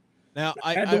 Now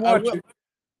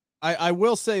I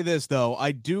will say this though.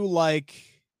 I do like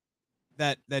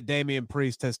that Damian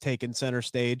Priest has taken center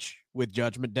stage with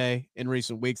Judgment Day in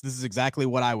recent weeks. This is exactly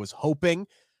what I was hoping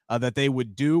that they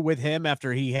would do with him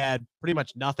after he had pretty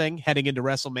much nothing heading into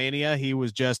WrestleMania. He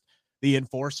was just the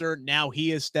enforcer. Now he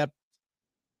has stepped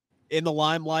in the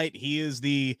limelight. He is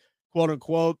the quote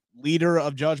unquote leader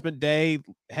of Judgment Day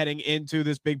heading into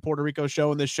this big Puerto Rico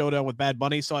show and this showdown with Bad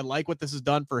Bunny. So I like what this has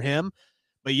done for him.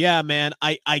 But yeah, man,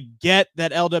 I get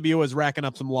that LWO is racking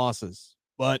up some losses,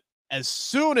 but as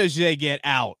soon as they get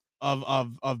out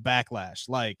of Backlash,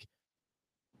 like,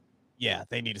 yeah,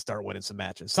 they need to start winning some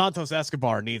matches. Santos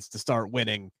Escobar needs to start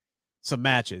winning some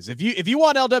matches. If you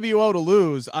want LWO to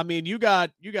lose, I mean, you got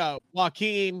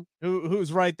Joaquin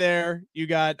who's right there. You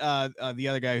got the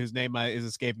other guy whose name is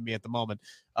escaping me at the moment.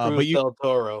 Cruz Del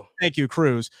Toro. Thank you,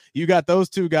 Cruz. You got those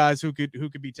two guys who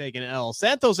could be taking L.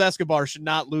 Santos Escobar should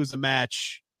not lose a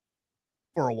match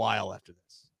for a while after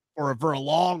this, or for a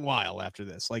long while after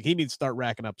this. Like, he needs to start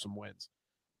racking up some wins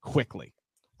quickly.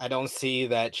 I don't see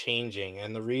that changing,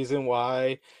 and the reason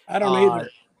why I don't either.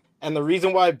 And the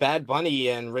reason why Bad Bunny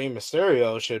and Rey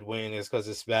Mysterio should win is because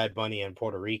it's Bad Bunny and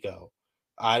Puerto Rico.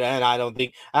 I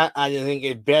think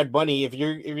if Bad Bunny, if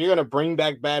you're gonna bring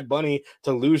back Bad Bunny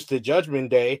to lose to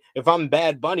Judgment Day, if I'm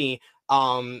Bad Bunny,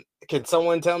 can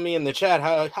someone tell me in the chat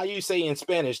how you say in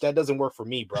Spanish? That doesn't work for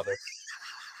me, brother.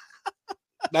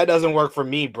 That doesn't work for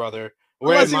me, brother.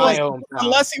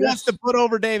 Unless he wants to put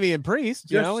over Damian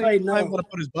Priest, you know, he might want to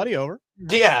put his buddy over.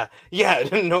 Yeah,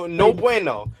 no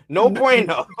bueno, no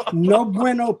bueno, no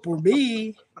bueno for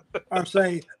me, or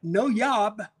say no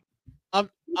job.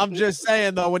 I'm just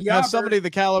saying though, when you have somebody the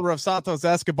caliber of Santos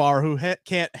Escobar who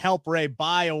can't help Ray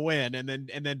buy a win, and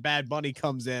then Bad Bunny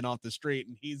comes in off the street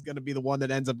and he's going to be the one that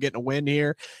ends up getting a win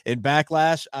here in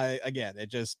Backlash.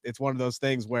 It's one of those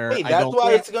things where it's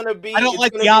going to be. I don't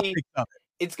like the optics of it.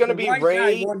 It's going to be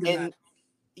Ray and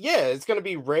it's going to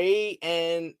be Ray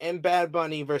and Bad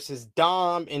Bunny versus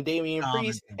Dom and Damian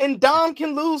Priest, and Dom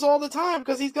can lose all the time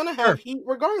because he's going to have heat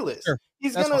regardless. Sure. He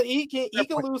can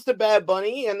lose to Bad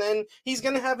Bunny, and then he's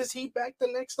going to have his heat back the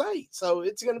next night. So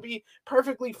it's going to be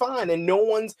perfectly fine, and no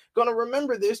one's going to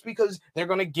remember this because they're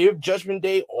going to give Judgment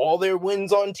Day all their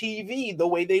wins on TV the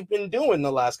way they've been doing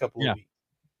the last couple of weeks.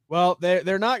 Well,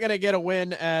 they're not going to get a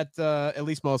win at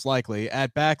least most likely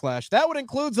at Backlash. That would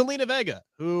include Zelina Vega,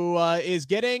 who is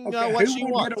getting what she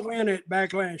wants. Get a win at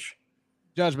Backlash?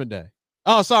 Judgment Day.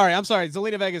 Oh, sorry. I'm sorry.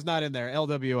 Zelina Vega's not in there.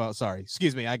 LWO. Sorry.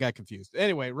 Excuse me. I got confused.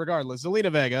 Anyway, regardless,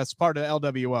 Zelina Vega is part of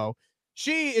LWO.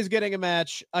 She is getting a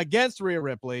match against Rhea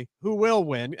Ripley, who will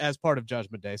win as part of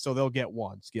Judgment Day. So they'll get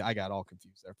one. I got all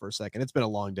confused there for a second. It's been a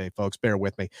long day, folks. Bear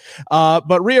with me.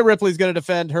 But Rhea Ripley is going to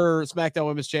defend her SmackDown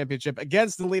Women's Championship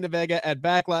against Zelina Vega at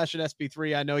Backlash and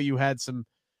SP3. I know you had some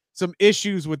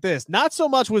issues with this. Not so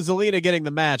much with Zelina getting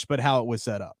the match, but how it was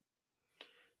set up.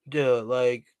 Dude,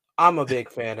 like, I'm a big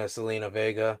fan of Zelina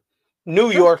Vega. New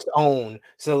York's own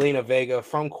Zelina Vega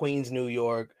from Queens, New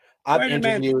York. I've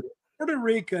interviewed Puerto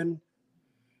Rican.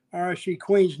 Or is she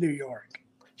Queens, New York?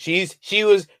 She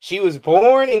was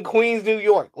born in Queens, New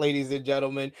York, ladies and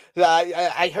gentlemen.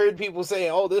 I heard people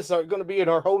saying, "Oh, this is going to be in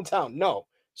her hometown." No,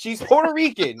 she's Puerto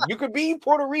Rican. You could be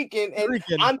Puerto Rican,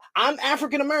 and I'm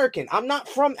African American. I'm not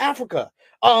from Africa.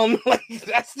 Like,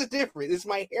 that's the difference. It's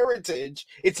my heritage.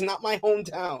 It's not my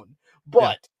hometown.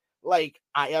 But like,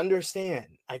 I understand.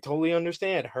 I totally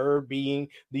understand her being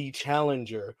the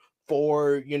challenger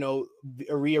for,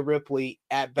 Rhea Ripley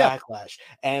at Backlash.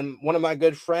 And one of my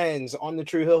good friends on the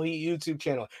True Hill Heat YouTube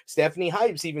channel, Stephanie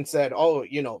Hypes, even said,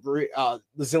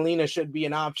 Zelina should be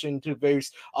an option to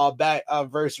verse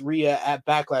Rhea at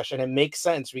Backlash. And it makes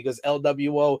sense because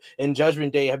LWO and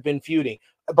Judgment Day have been feuding.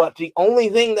 But the only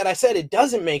thing that I said it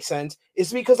doesn't make sense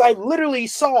is because I literally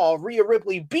saw Rhea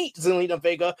Ripley beat Zelina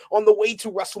Vega on the way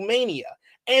to WrestleMania.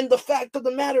 And the fact of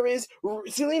the matter is,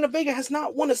 Zelina Vega has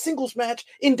not won a singles match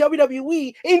in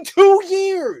WWE in 2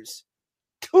 years.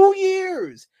 2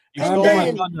 years.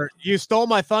 You stole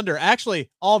my thunder. Actually,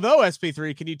 although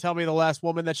SP3, can you tell me the last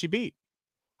woman that she beat?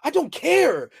 I don't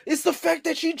care. It's the fact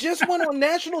that she just went on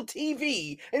national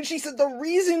TV and she said the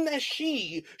reason that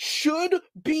she should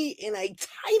be in a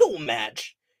title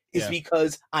match is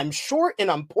because I'm short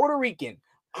and I'm Puerto Rican.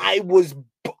 I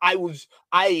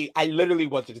literally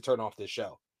wanted to turn off this show.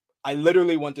 This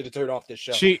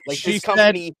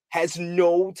company has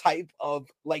no type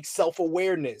of like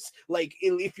self-awareness. Like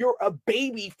if you're a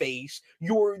baby face,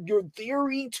 your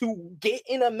theory to get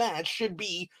in a match should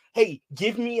be, hey,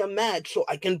 give me a match so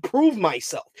I can prove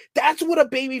myself. That's what a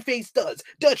baby face does.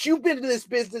 Dutch, you've been in this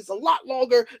business a lot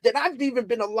longer than I've even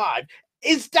been alive.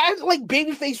 Is that like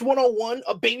babyface 101?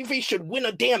 A babyface should win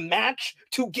a damn match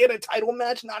to get a title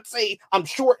match, not say I'm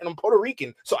short and I'm Puerto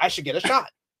Rican, so I should get a shot.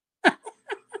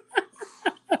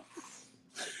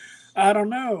 I don't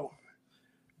know.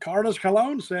 Carlos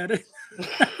Colon said it.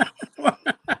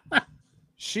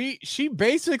 She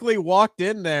basically walked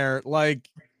in there like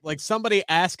somebody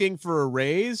asking for a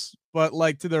raise, but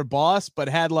like to their boss, but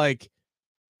had like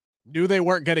knew they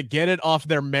weren't going to get it off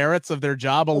their merits of their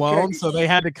job alone. Okay. So they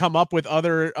had to come up with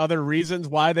other reasons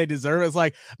why they deserve it. It's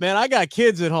like, man, I got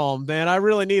kids at home, man. I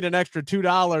really need an extra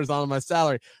 $2 on my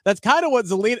salary. That's kind of what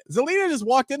Zelina just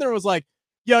walked in there and was like,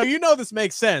 yo, you know, this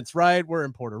makes sense, right? We're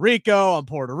in Puerto Rico. I'm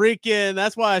Puerto Rican.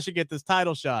 That's why I should get this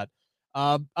title shot.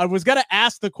 I was going to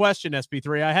ask the question,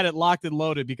 SP3. I had it locked and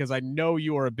loaded because I know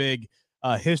you are a big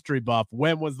history buff.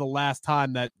 When was the last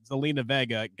time that Zelina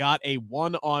Vega got a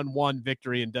one-on-one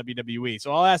victory in WWE?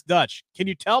 So I'll ask Dutch. Can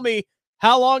you tell me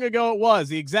how long ago it was?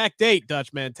 The exact date,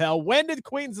 Dutch Mantell. When did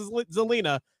Queen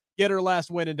Zelina get her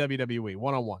last win in WWE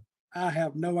one-on-one? I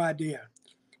have no idea.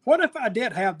 What if I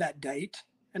did have that date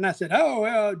and I said, oh,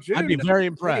 well, June. I'd be very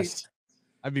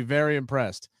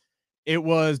impressed. It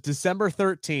was December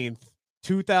 13th,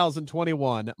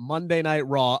 2021, Monday Night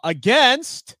Raw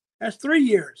against. That's 3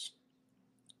 years.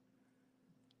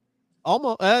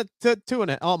 Almost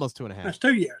almost 2.5. That's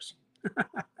 2 years.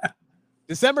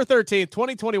 December 13th,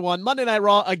 2021, Monday Night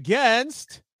Raw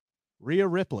against Rhea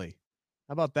Ripley.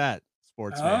 How about that,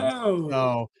 sports fans?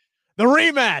 So the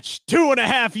rematch,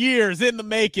 2.5 years in the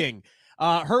making.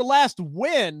 Her last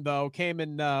win, though, came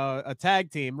in a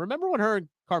tag team. Remember when her and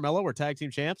Carmella were tag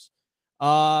team champs?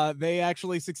 They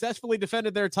actually successfully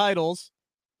defended their titles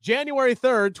January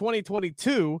 3rd,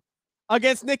 2022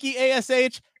 against Nikki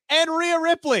ASH and Rhea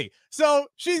Ripley. So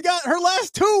she's got her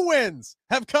last 2 wins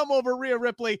have come over Rhea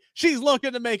Ripley. She's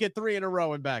looking to make it 3 in a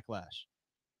row in Backlash.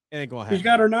 It ain't gonna happen. She's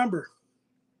got her number.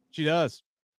 She does.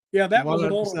 Yeah, that was a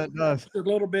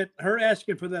little bit. Her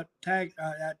asking for that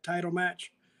that title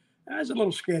match. That was a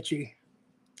little sketchy.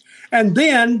 And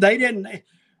then they didn't.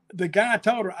 The guy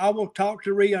told her, "I will talk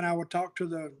to Rhea and I will talk to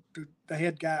the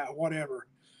head guy or whatever."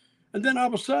 And then all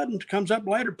of a sudden, comes up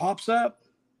later, pops up.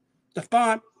 The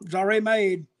font is already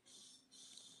made.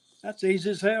 That's easy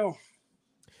as hell.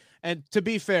 And to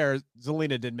be fair,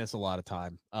 Zelina did miss a lot of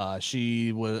time.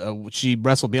 She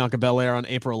wrestled Bianca Belair on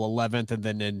April 11th and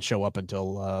then didn't show up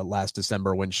until last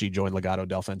December when she joined Legado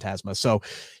del Fantasma. So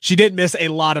she did miss a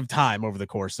lot of time over the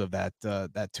course of that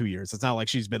 2 years. It's not like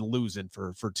she's been losing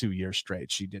for 2 years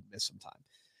straight. She did miss some time.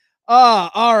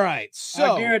 All right.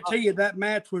 So I guarantee you that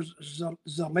match was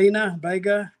Zelina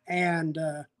Vega and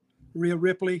Rhea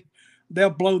Ripley.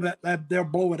 They'll blow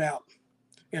it out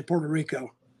in Puerto Rico.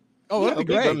 Oh, that'd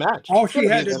be great. Match. All she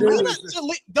had to do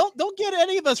was don't get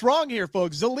any of us wrong here,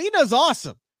 folks. Zelina's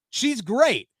awesome. She's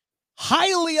great.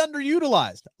 Highly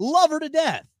underutilized. Love her to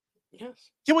death. Yes.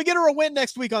 Can we get her a win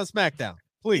next week on SmackDown?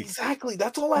 Please. Exactly.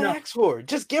 That's all I ask for.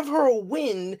 Just give her a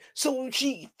win so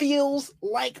she feels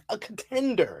like a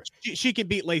contender. She can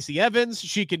beat Lacey Evans.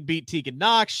 She can beat Tegan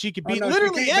Knox. She can beat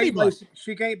literally anybody.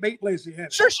 She can't beat Lacey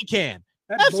Evans. Sure she can.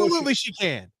 That's absolutely bullshit. She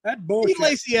can. That's bullshit. Beat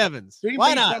Lacey Evans.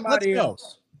 Why not? Let's go.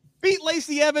 Else. Beat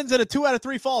Lacey Evans in a 2 out of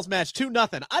 3 falls match,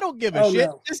 2-0. I don't give a shit.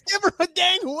 No. Just give her a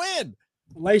dang win.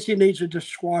 Lacey needs to just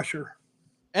squash her.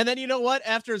 And then you know what?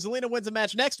 After Zelina wins a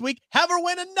match next week, have her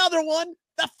win another one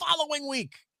the following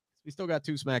week. We still got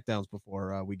 2 SmackDowns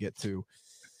before we get to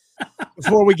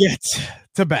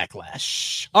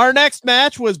Backlash. Our next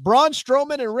match was Braun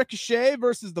Strowman and Ricochet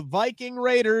versus the Viking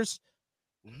Raiders.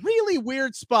 Really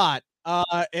weird spot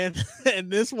in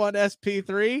this one,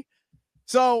 SP3.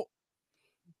 So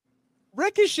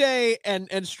Ricochet and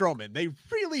Strowman, they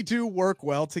really do work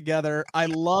well together. I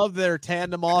love their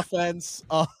tandem offense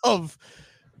of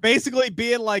basically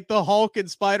being like the Hulk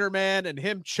and Spider-Man and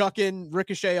him chucking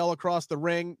Ricochet all across the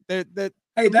ring. That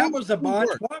was a bunch.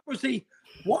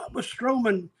 What was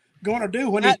Strowman going to do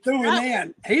when he threw him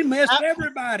in? He missed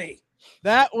everybody.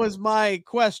 That was my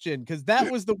question, because that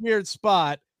was the weird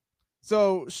spot.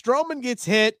 So Strowman gets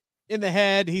hit in the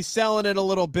head. He's selling it a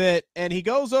little bit, and he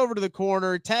goes over to the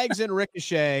corner, tags in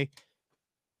Ricochet,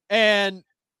 and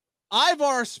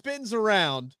Ivar spins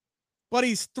around, but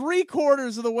he's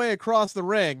 3/4 of the way across the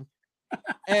ring.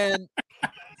 And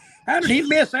how did he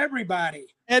miss everybody?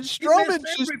 And Strowman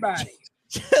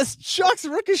just chucks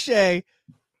Ricochet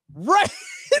right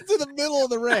into the middle of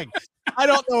the ring. I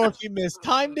don't know if he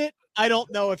mistimed it. I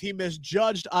don't know if he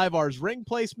misjudged Ivar's ring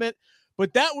placement,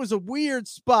 but that was a weird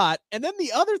spot. And then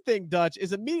the other thing, Dutch,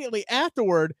 is immediately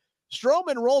afterward,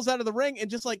 Strowman rolls out of the ring and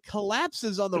just like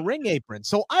collapses on the ring apron.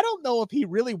 So I don't know if he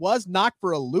really was knocked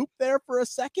for a loop there for a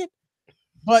second,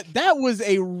 but that was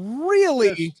a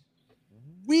really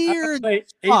weird spot.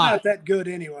 He's not that good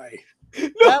anyway.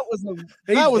 That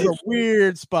was a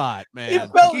weird spot, man.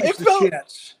 It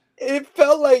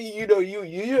felt like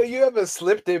you ever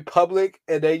slipped in public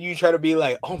and then you try to be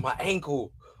like, oh, my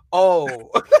ankle.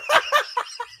 Oh.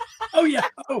 Oh yeah.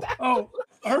 Oh,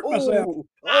 I hurt myself.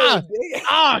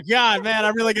 God, man, I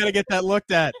really got to get that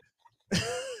looked at.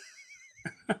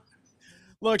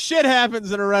 Look, shit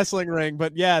happens in a wrestling ring,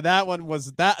 but yeah, that one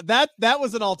was that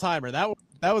was an all-timer. That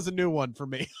was a new one for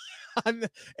me.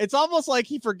 It's almost like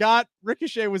he forgot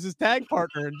Ricochet was his tag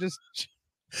partner and just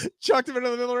chucked him into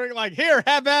the middle of the ring like, here,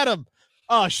 have at him.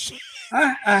 Oh, shit.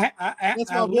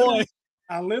 That's my boy.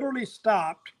 I literally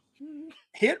stopped,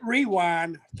 hit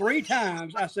rewind 3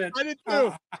 times. I said, I did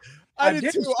too. I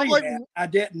didn't see that. I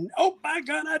didn't. Oh, my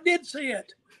God, I did see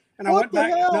it. And I went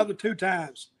back another 2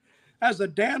 times. That's the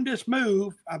damnedest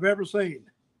move I've ever seen.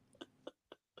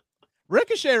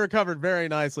 Ricochet recovered very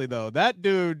nicely, though. That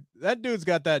dude's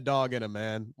got that dog in him,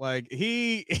 man. Like,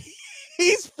 he's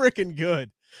freaking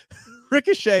good.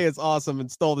 Ricochet is awesome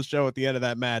and stole the show at the end of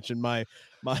that match, in my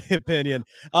opinion.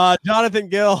 Jonathan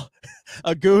Gill,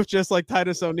 a goof just like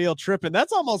Titus O'Neil tripping.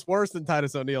 That's almost worse than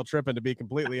Titus O'Neil tripping, to be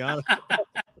completely honest.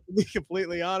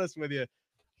 With you.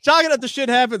 Chalking up the shit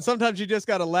happens. Sometimes you just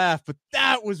got to laugh, but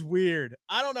that was weird.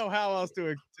 I don't know how else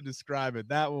to describe it.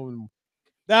 That one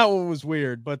was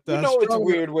weird, but it's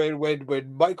weird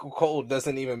when Michael Cole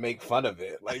doesn't even make fun of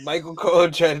it. Like Michael Cole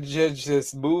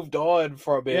just moved on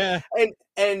from it, yeah.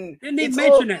 and didn't even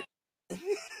mention it.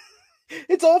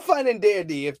 It's all fine and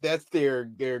dandy if that's their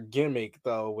gimmick,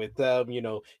 though, with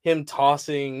him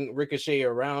tossing Ricochet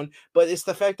around. But it's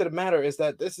the fact of the matter is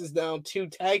that this is now 2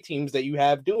 tag teams that you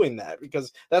have doing that,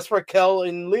 because that's Raquel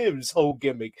and Liv's whole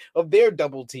gimmick of their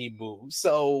double team move.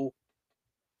 So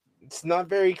it's not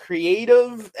very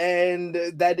creative, and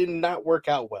that did not work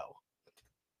out well.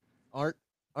 Aren't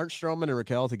Strowman and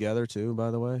Raquel together too, by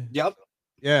the way? Yep.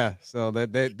 Yeah. So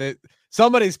they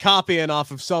somebody's copying off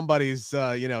of somebody's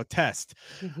test.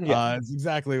 Yeah. It's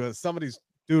exactly what somebody's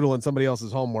doodling somebody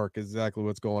else's homework is exactly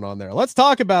what's going on there. Let's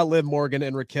talk about Liv Morgan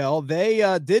and Raquel.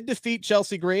 They did defeat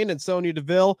Chelsea Green and Sonya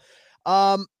Deville.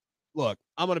 Look,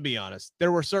 I'm going to be honest.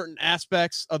 There were certain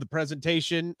aspects of the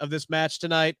presentation of this match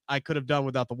tonight I could have done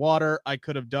without the water. I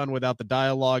could have done without the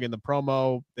dialogue and the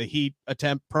promo, the heat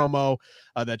attempt promo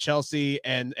that Chelsea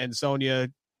and Sonya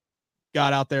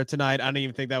got out there tonight. I don't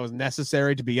even think that was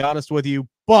necessary, to be honest with you.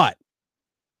 But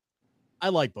I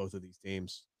like both of these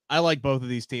teams. I like both of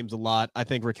these teams a lot. I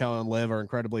think Raquel and Liv are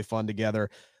incredibly fun together.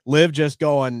 Liv just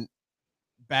going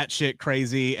batshit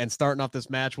crazy and starting off this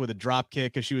match with a drop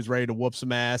kick because she was ready to whoop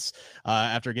some ass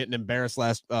after getting embarrassed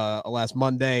last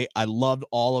Monday. I loved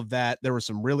all of that. There were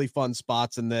some really fun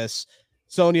spots in this.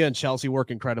 Sonya and Chelsea work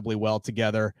incredibly well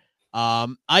together.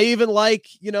 I even like,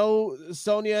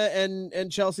 Sonya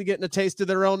and Chelsea getting a taste of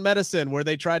their own medicine where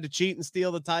they tried to cheat and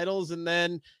steal the titles, and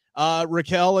then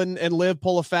Raquel and Liv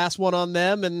pull a fast one on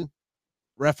them, and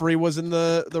referee was in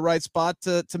the right spot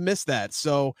to miss that.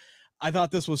 So I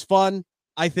thought this was fun.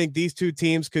 I think these 2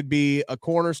 teams could be a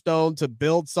cornerstone to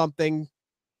build something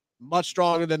much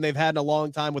stronger than they've had in a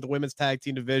long time with the women's tag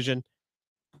team division.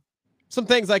 Some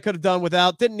things I could have done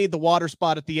without. Didn't need the water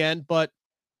spot at the end, but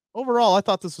overall, I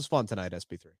thought this was fun tonight,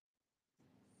 SP3.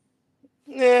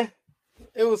 Yeah,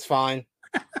 it was fine.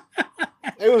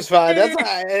 It was fine.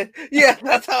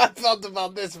 That's how I felt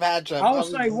about this matchup. I'll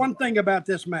say one thing about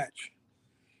this match.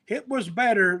 It was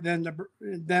better than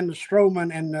the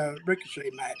Strowman and the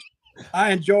Ricochet match.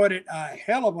 I enjoyed it a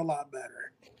hell of a lot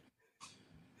better.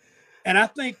 And I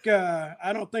think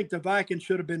I don't think the Vikings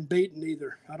should have been beaten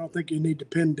either. I don't think you need to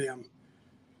pin them.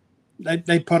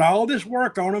 They put all this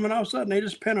work on them, and all of a sudden they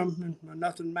just pin them in a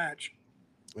nothing match.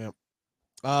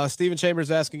 Yeah. Stephen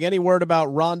Chambers asking, any word about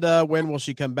Ronda? When will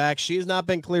she come back? She has not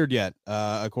been cleared yet,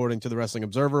 according to the Wrestling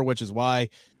Observer, which is why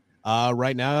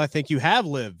right now I think you have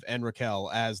Liv and Raquel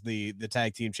as the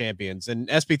tag team champions. And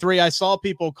SP3, I saw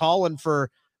people calling for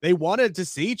they wanted to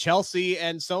see Chelsea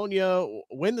and Sonya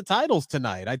win the titles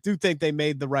tonight. I do think they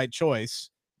made the right choice.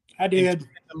 I did.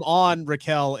 Them on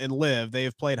Raquel and Liv. They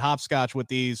have played hopscotch with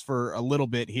these for a little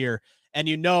bit here. And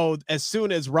as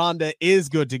soon as Ronda is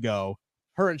good to go,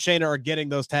 her and Shayna are getting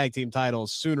those tag team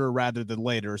titles sooner rather than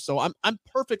later. So I'm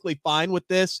perfectly fine with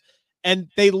this. And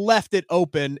they left it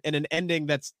open in an ending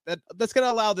that's going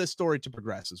to allow this story to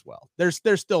progress as well. There's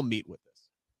still meat with this.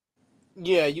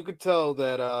 Yeah, you could tell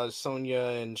that Sonya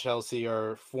and Chelsea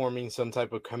are forming some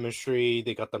type of chemistry.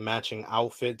 They got the matching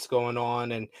outfits going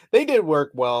on, and they did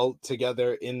work well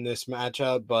together in this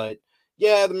matchup. But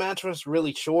yeah, the match was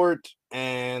really short,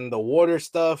 and the water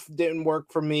stuff didn't work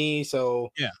for me. So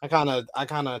yeah, I kind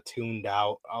of tuned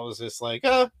out. I was just like,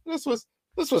 this was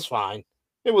fine.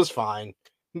 It was fine.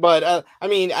 But I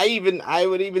mean, I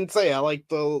would even say I like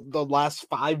the last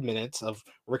 5 minutes of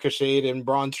Ricochet and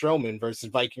Braun Strowman versus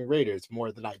Viking Raiders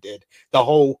more than I did the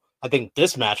whole. I think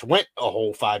this match went a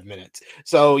whole 5 minutes.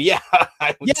 So yeah,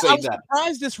 I would say I'm that.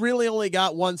 surprised this really only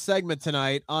got one segment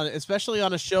tonight, especially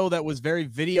on a show that was very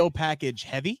video package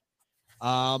heavy.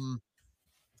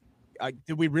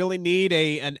 Did we really need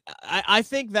I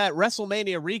think that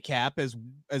WrestleMania recap,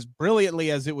 as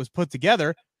brilliantly as it was put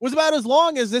together, was about as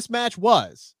long as this match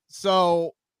was.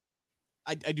 So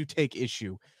I do take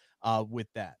issue with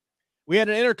that. We had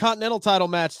an Intercontinental title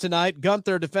match tonight.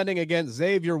 Gunther defending against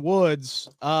Xavier Woods.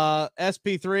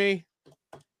 SP3,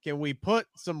 can we put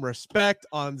some respect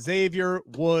on Xavier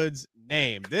Woods'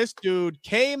 name? This dude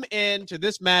came into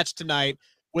this match tonight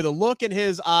with a look in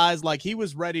his eyes like he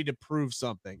was ready to prove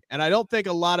something. And I don't think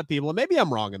a lot of people, and maybe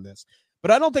I'm wrong in this, but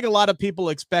I don't think a lot of people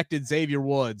expected Xavier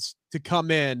Woods to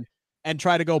come in and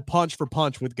try to go punch for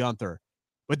punch with Gunther.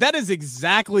 But that is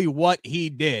exactly what he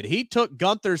did. He took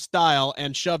Gunther's style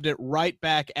and shoved it right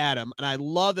back at him. And I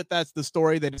love that that's the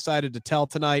story they decided to tell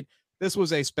tonight. This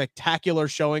was a spectacular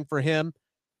showing for him.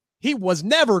 He was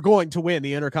never going to win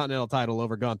the Intercontinental title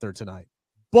over Gunther tonight.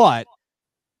 But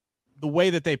the way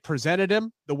that they presented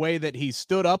him, the way that he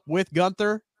stood up with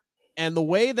Gunther, and the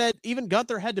way that even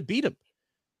Gunther had to beat him.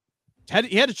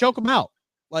 He had to choke him out.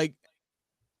 Like,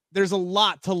 there's a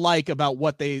lot to like about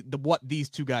what these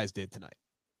two guys did tonight.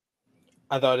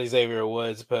 I thought Xavier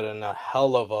Woods put in a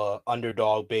hell of a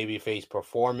underdog babyface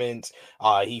performance.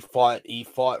 He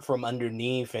fought from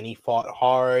underneath, and he fought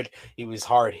hard. He was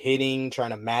hard hitting, trying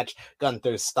to match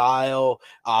Gunther's style.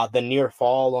 The near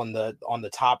fall on the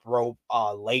top rope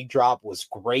leg drop was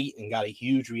great and got a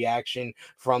huge reaction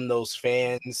from those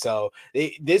fans. So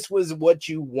this was what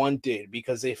you wanted,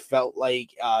 because it felt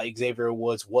like Xavier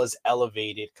Woods was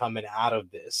elevated coming out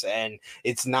of this, and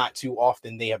it's not too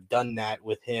often they have done that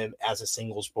with him as a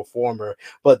singles performer.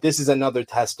 But this is another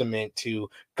testament to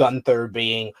Gunther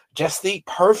being just the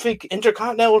perfect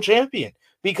Intercontinental champion,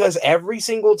 because every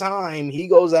single time he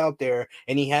goes out there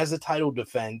and he has a title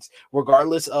defense,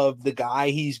 regardless of the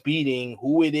guy he's beating,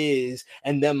 who it is,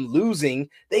 and them losing,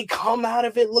 they come out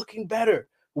of it looking better.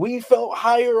 We felt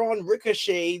higher on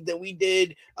Ricochet than we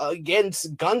did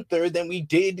against Gunther than we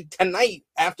did tonight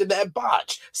after that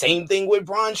botch. Same thing with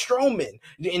Braun Strowman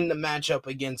in the matchup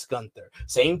against Gunther.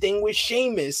 Same thing with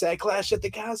Sheamus at Clash at the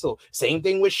Castle. Same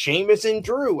thing with Sheamus and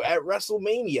Drew at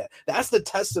WrestleMania. That's the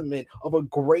testament of a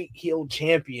great heel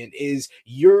champion, is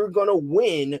you're going to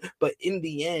win, but in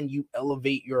the end, you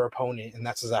elevate your opponent. And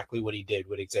that's exactly what he did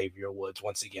with Xavier Woods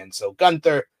once again. So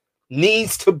Gunther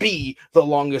needs to be the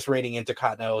longest reigning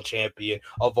Intercontinental champion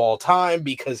of all time,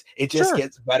 because it just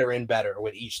gets better and better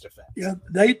with each defense. Yeah,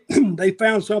 they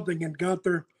found something in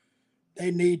Gunther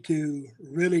they need to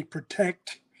really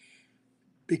protect,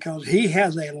 because he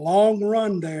has a long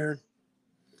run there.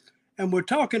 And we're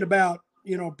talking about,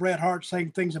 Bret Hart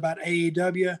saying things about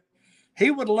AEW.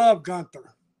 He would love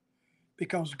Gunther,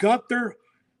 because Gunther,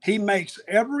 he makes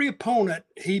every opponent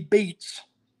he beats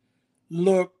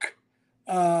look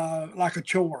like a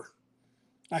chore,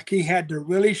 like he had to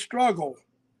really struggle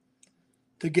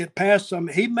to get past some.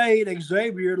 He made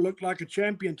Xavier look like a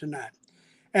champion tonight,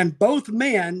 and both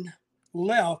men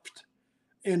left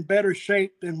in better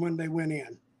shape than when they went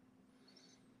in,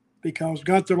 because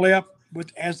Gunther left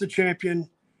as the champion,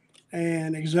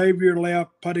 and Xavier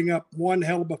left putting up one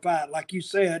hell of a fight. Like you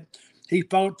said, he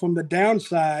fought from the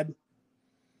downside,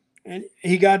 and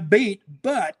he got beat,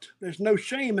 but there's no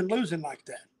shame in losing like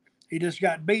that. He just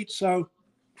got beat. So,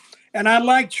 and I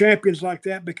like champions like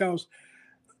that, because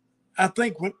I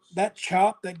think when that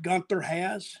chop that Gunther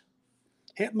has,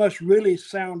 it must really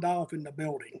sound off in the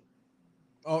building.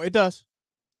 Oh, it does.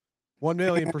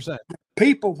 1,000,000%.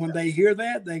 People, when they hear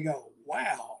that, they go,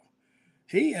 wow,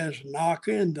 he is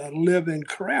knocking the living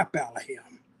crap out of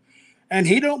him. And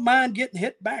he don't mind getting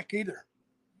hit back either.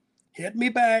 hit me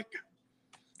back.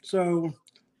 So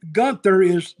Gunther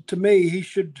is, to me,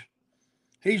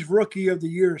 he's rookie of the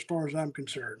year as far as I'm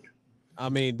concerned. I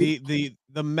mean, the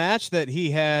match that he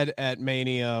had at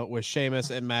Mania with Sheamus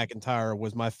and McIntyre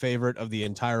was my favorite of the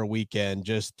entire weekend.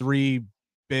 Just three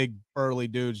big burly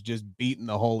dudes just beating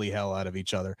the holy hell out of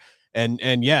each other.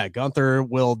 And yeah, Gunther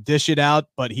will dish it out,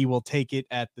 but he will take it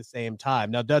at the same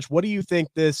time. Now, Dutch, what do you think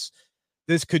this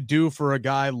could do for a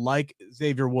guy like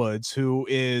Xavier Woods, who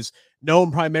is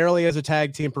known primarily as a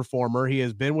tag team performer? He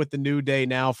has been with the New Day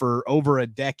now for over a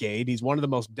decade. He's one of the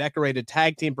most decorated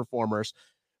tag team performers,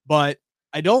 but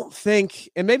I don't think,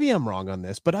 and maybe I'm wrong on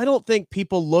this, but I don't think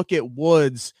people look at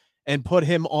Woods and put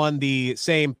him on the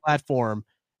same platform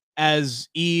as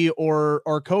or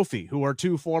Kofi, who are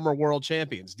two former world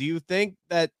champions. Do you think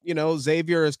that,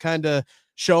 Xavier has kind of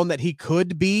shown that he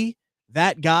could be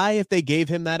that guy if they gave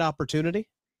him that opportunity?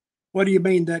 What do you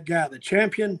mean, that guy, the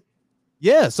champion?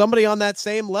 Yeah, somebody on that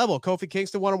same level. Kofi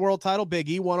Kingston won a world title. Big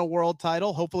E won a world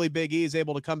title. Hopefully Big E is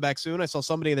able to come back soon. I saw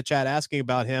somebody in the chat asking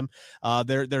about him.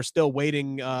 They're still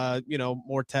waiting,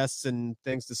 more tests and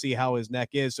things to see how his neck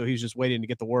is. So he's just waiting to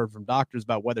get the word from doctors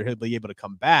about whether he'll be able to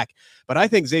come back. But I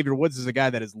think Xavier Woods is a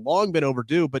guy that has long been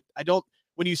overdue. But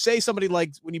when you say somebody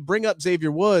like, when you bring up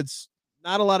Xavier Woods,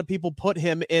 not a lot of people put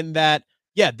him in that,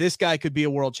 yeah, this guy could be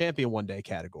a world champion one day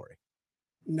category.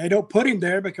 And they don't put him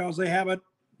there because they haven't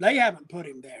put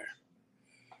him there.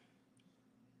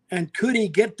 And could he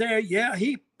get there? Yeah,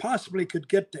 he possibly could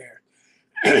get there.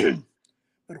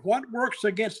 But what works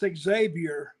against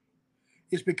Xavier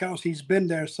is because he's been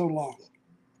there so long.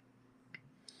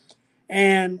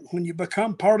 And when you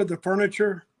become part of the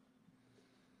furniture,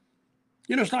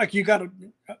 it's like you got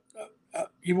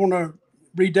you want to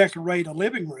redecorate a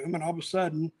living room, and all of a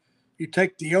sudden you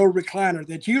take the old recliner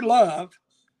that you love,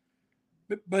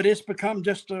 but it's become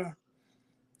just a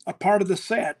part of the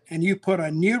set, and you put a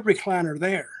new recliner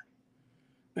there.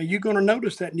 Now you're going to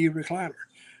notice that new recliner.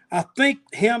 I think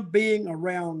him being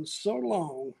around so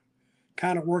long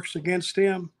kind of works against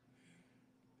him,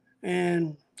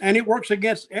 and it works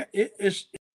against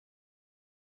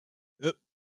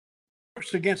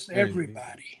works against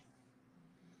everybody,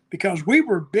 because we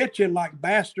were bitching like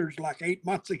bastards like 8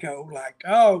 months ago, like,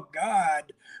 oh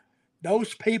God,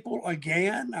 those people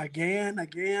again.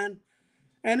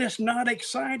 And it's not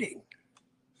exciting.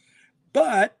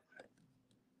 But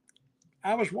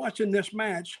I was watching this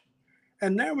match,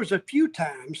 and there was a few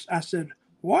times I said,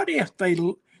 what if they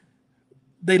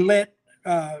let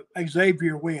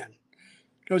Xavier win?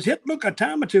 Because look, a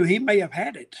time or two, he may have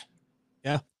had it.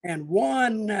 Yeah. And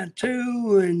 1,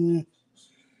 2, and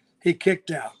he kicked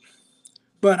out.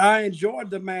 But I enjoyed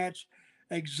the match.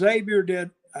 Xavier did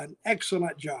an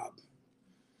excellent job.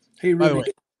 He really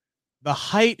did. The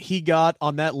height he got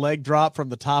on that leg drop from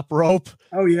the top rope.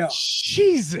 Oh, yeah.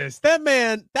 Jesus, that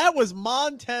was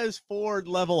Montez Ford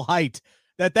level height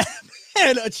that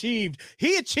man achieved.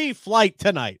 He achieved flight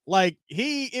tonight.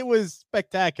 It was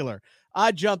spectacular.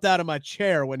 I jumped out of my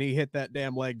chair when he hit that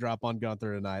damn leg drop on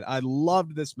Gunther tonight. I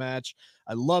loved this match.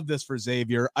 I love this for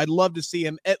Xavier. I'd love to see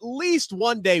him at least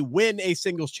one day win a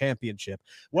singles championship.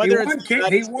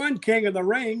 He won King of the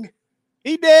Ring.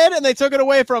 He did, and they took it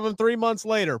away from him 3 months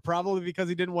later, probably because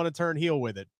he didn't want to turn heel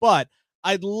with it. But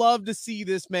I'd love to see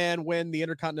this man win the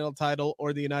Intercontinental title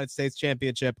or the United States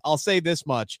Championship. I'll say this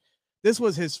much. This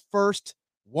was his first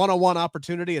one-on-one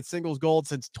opportunity at singles gold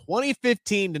since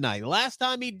 2015 tonight. Last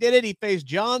time he did it, he faced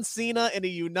John Cena in a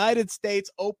United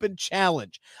States Open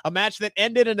Challenge, a match that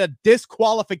ended in a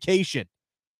disqualification.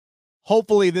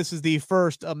 Hopefully this is the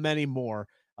first of many more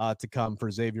to come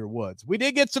for Xavier Woods. We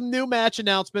did get some new match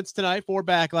announcements tonight for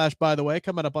Backlash, by the way,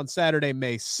 coming up on Saturday,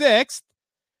 May 6th.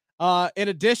 In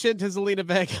addition to Zelina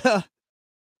Vega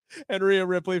and Rhea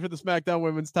Ripley for the SmackDown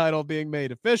Women's title being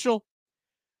made official,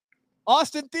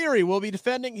 Austin Theory will be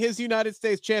defending his United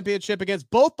States Championship against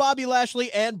both Bobby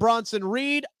Lashley and Bronson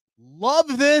Reed.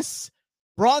 Love this.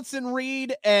 Bronson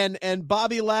Reed and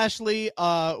Bobby Lashley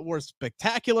were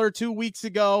spectacular 2 weeks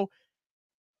ago.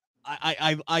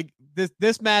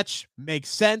 This match makes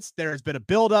sense. There has been a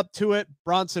build up to it.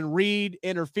 Bronson Reed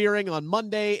interfering on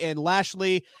Monday, and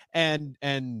Lashley and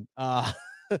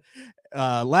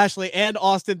Lashley and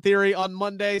Austin Theory on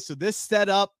Monday. So this set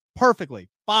up perfectly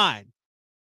fine.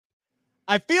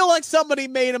 I feel like somebody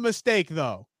made a mistake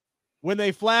though when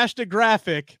they flashed a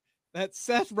graphic that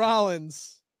Seth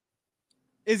Rollins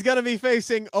is going to be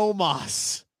facing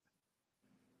Omos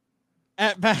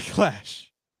at Backlash.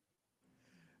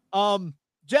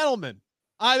 Gentlemen,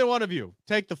 either one of you,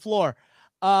 take the floor.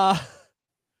 Was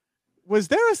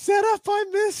there a setup I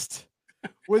missed?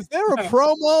 Was there a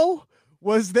promo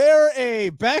Was there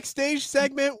a backstage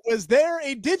segment? Was there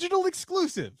a digital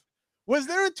exclusive? Was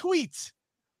there a tweet?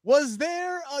 Was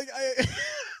there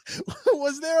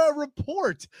was there a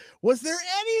report? Was there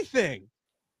anything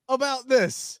about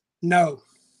this? No.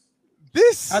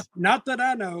 This Not that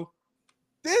I know.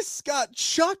 This got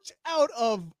chucked out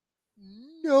of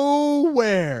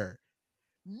nowhere.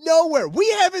 Nowhere. We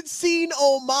haven't seen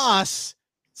Omos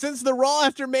since the Raw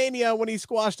after Mania when he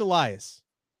squashed Elias.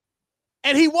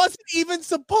 And he wasn't even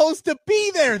supposed to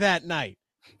be there that night.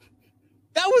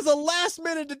 That was a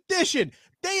last-minute addition.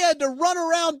 They had to run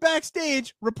around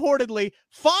backstage, reportedly,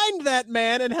 find that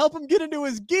man and help him get into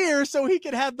his gear so he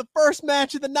could have the first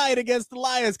match of the night against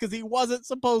Elias because he wasn't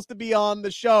supposed to be on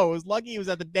the show. It was lucky he was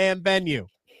at the damn venue.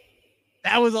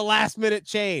 That was a last-minute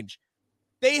change.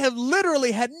 They have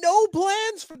literally had no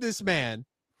plans for this man,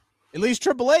 at least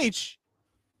Triple H,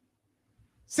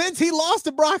 since he lost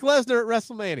to Brock Lesnar at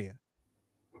WrestleMania.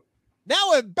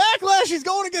 Now at Backlash, he's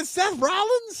going against Seth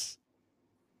Rollins?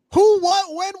 Who,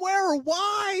 what, when, where, or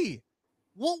why?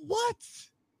 Well, what?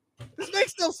 This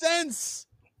makes no sense.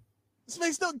 This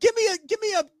makes no. Give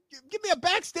me a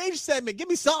backstage segment. Give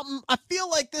me something. I feel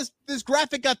like this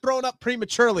graphic got thrown up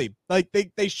prematurely. Like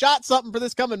they shot something for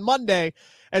this coming Monday,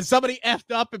 and somebody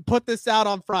effed up and put this out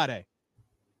on Friday.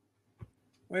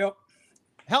 Well,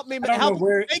 help me. I don't know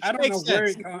where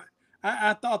sense.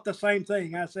 I thought the same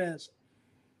thing. I says,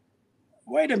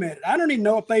 wait a minute. I don't even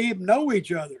know if they even know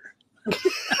each other.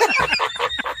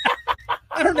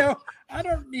 I don't know. I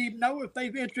don't even know if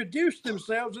they've introduced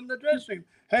themselves in the dressing room.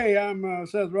 Hey, I'm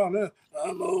Seth Rollins.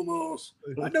 I'm Omos.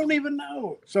 I don't even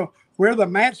know. So where the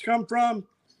match come from,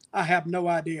 I have no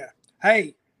idea.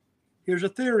 Hey, here's a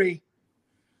theory,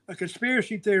 a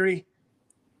conspiracy theory.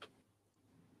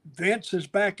 Vince is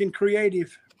back in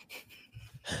creative.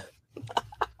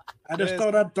 I just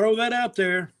thought I'd throw that out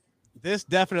there. This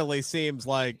definitely seems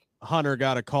like Hunter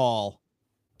got a call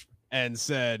and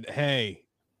said, hey,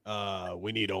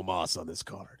 we need Omos on this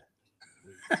card.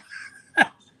 I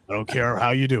don't care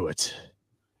how you do it.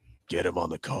 Get him on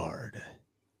the card.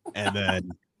 And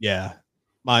then, yeah,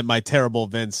 my terrible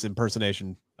Vince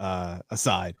impersonation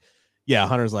aside. Yeah,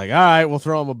 Hunter's like, all right, we'll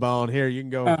throw him a bone. Here, you can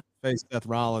go face Seth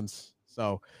Rollins.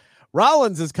 So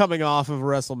Rollins is coming off of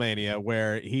WrestleMania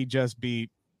where he just beat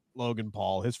Logan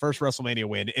Paul, his first WrestleMania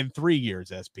win in 3 years,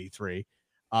 SP3.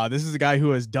 This is a guy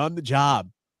who has done the job.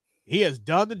 He has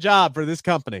done the job for this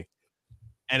company.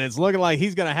 And it's looking like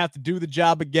he's going to have to do the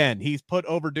job again. He's put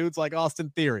over dudes like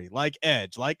Austin Theory, like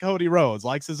Edge, like Cody Rhodes,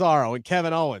 like Cesaro, and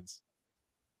Kevin Owens.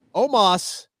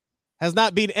 Omos has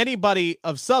not beat anybody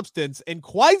of substance in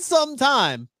quite some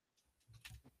time.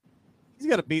 He's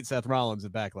going to beat Seth Rollins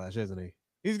at Backlash, isn't he?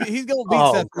 He's going to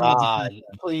beat Seth Rollins.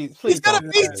 Please. He's going to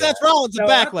beat Seth Rollins at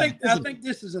Backlash. I think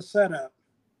this is a setup.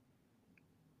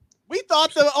 We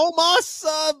thought the Omos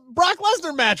Brock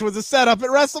Lesnar match was a setup at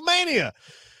WrestleMania.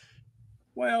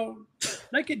 Well,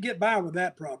 they could get by with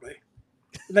that probably.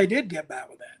 They did get by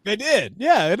with that. They did.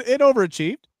 Yeah, it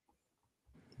overachieved.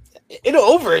 It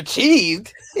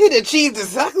overachieved. It achieved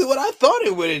exactly what I thought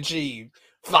it would achieve.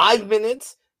 5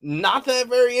 minutes, not that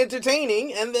very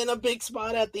entertaining, and then a big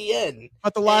spot at the end.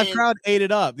 But the live crowd ate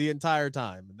it up the entire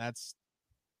time, and that's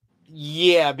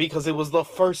yeah, because it was the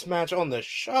first match on the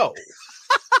show.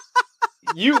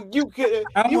 you could.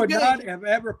 I would not have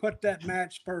ever put that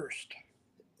match first.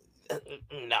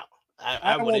 No,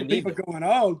 I wouldn't want people either. going,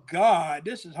 oh God,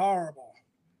 this is horrible.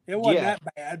 It wasn't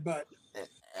that bad, but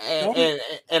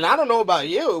and I don't know about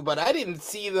you, but I didn't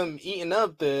see them eating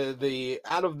up the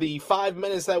out of the 5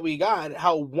 minutes that we got,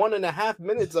 how 1.5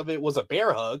 minutes of it was a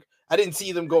bear hug. I didn't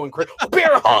see them going crazy.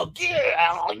 Bear hug,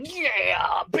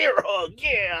 yeah, bear hug,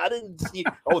 yeah. I didn't see.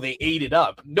 Oh, they ate it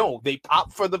up. No, they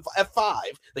popped for the F5.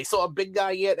 They saw a big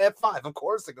guy at F5. Of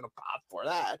course, they're gonna pop for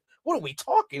that. What are we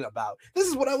talking about? This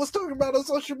is what I was talking about on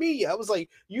social media. I was like,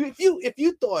 if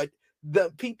you thought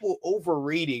the people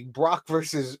overrating Brock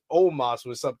versus Omos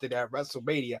was something at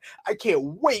WrestleMania, I can't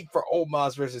wait for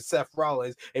Omos versus Seth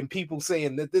Rollins and people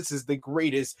saying that this is the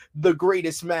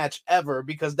greatest match ever,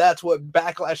 because that's what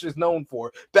Backlash is known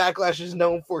for. Backlash is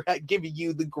known for giving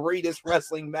you the greatest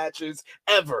wrestling matches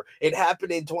ever. It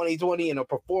happened in 2020 in a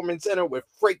performance center with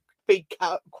fake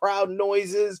crowd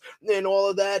noises and all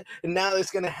of that, and now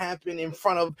it's going to happen in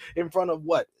front of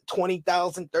what,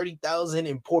 20,000, 30,000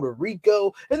 in Puerto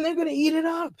Rico, and they're going to eat it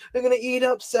up. They're going to eat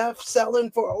up Seth selling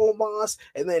for Omos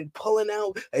and then pulling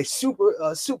out a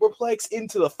superplex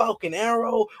into the Falcon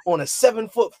Arrow on a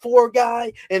 7'4"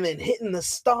 guy and then hitting the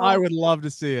stomp. I would love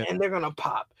to see it. And they're going to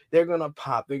pop. They're going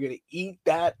to eat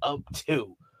that up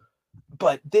too.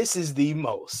 But this is the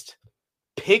most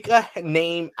pick a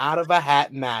name out of a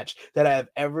hat match that I have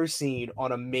ever seen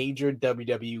on a major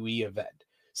WWE event.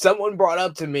 Someone brought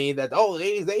up to me that,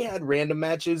 they had random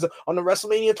matches on the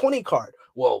WrestleMania 20 card.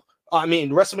 Well, I mean,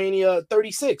 WrestleMania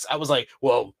 36. I was like,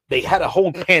 well, they had a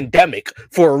whole pandemic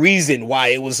for a reason why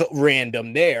it was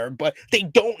random there, but they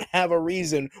don't have a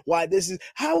reason why this is.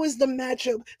 How is the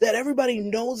matchup that everybody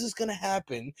knows is going to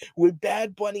happen with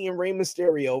Bad Bunny and Rey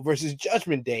Mysterio versus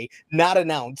Judgment Day not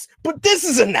announced, but this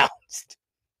is announced?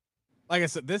 Like I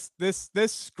said, this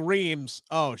screams,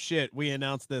 oh shit, we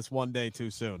announced this one day too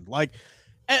soon. Like,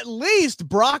 at least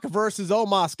Brock versus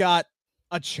Omos got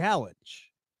a challenge.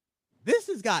 This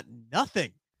has got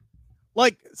nothing.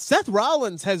 Like, Seth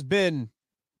Rollins has been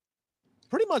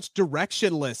pretty much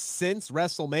directionless since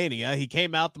WrestleMania. He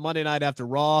came out the Monday night after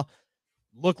Raw,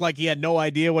 looked like he had no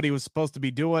idea what he was supposed to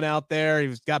be doing out there.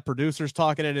 He's got producers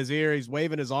talking in his ear. He's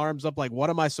waving his arms up like,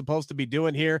 what am I supposed to be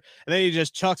doing here? And then he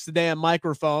just chucks the damn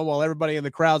microphone while everybody in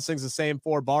the crowd sings the same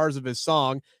 4 bars of his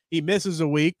song. He misses a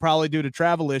week, probably due to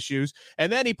travel issues.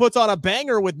 And then he puts on a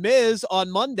banger with Miz on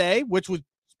Monday, which was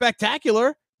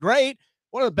spectacular. Great.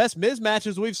 One of the best Miz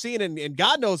matches we've seen in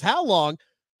God knows how long,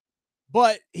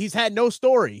 but he's had no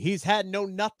story. He's had no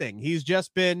nothing. He's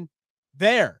just been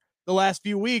there the last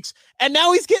few weeks. And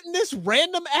now he's getting this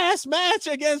random ass match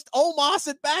against Omos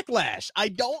at Backlash. I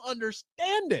don't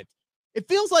understand it. It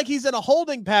feels like he's in a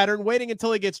holding pattern waiting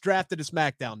until he gets drafted to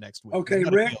SmackDown next week. Okay,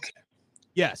 Rick.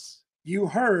 Yes. You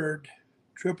heard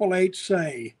Triple H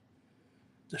say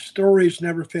the story's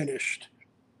never finished.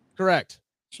 Correct.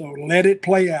 So let it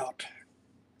play out.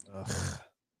 Ugh.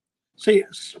 See,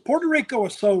 Puerto Rico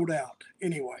is sold out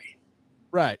anyway.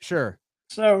 Right, sure.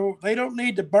 So they don't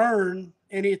need to burn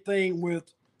anything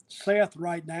with Seth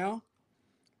right now.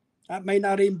 That may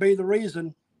not even be the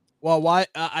reason. Well, why?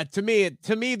 To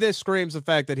me, this screams the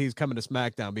fact that he's coming to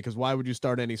SmackDown, because why would you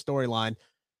start any storyline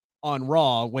on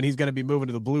Raw when he's going to be moving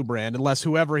to the Blue brand, unless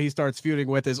whoever he starts feuding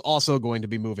with is also going to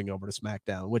be moving over to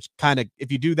SmackDown, which kind of,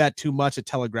 if you do that too much, it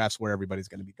telegraphs where everybody's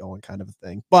going to be going, kind of a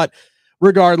thing. But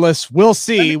regardless, we'll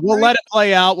see. We'll let it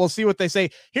play out. We'll see what they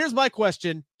say. Here's my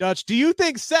question, Dutch. Do you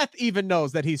think Seth even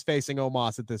knows that he's facing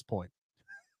Omos at this point?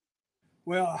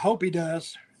 Well, I hope he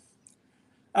does.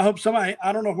 I hope somebody,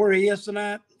 I don't know where he is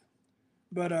tonight,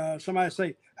 but somebody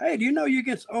say, hey, do you know you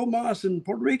against Omos in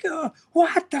Puerto Rico?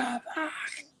 What the fuck?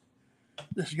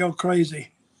 This go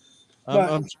crazy.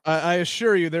 I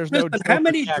assure you, there's no. How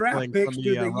many draft picks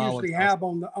do they usually have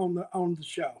on the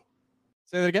show?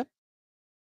 Say that again.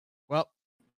 Well,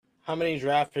 how many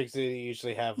draft picks do they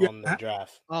usually have on the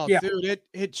draft? Oh, yeah. Dude,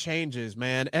 it changes,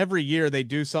 man. Every year they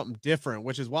do something different,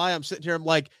 which is why I'm sitting here. I'm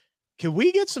like, can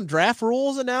we get some draft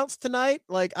rules announced tonight?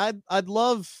 Like, I'd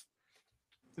love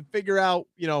to figure out,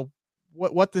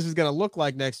 what this is going to look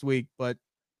like next week, but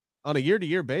on a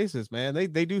year-to-year basis, man,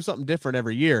 they do something different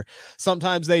every year.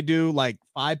 Sometimes they do like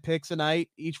 5 picks a night,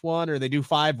 each one, or they do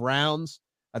 5 rounds.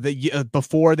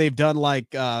 Before they've done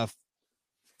like, I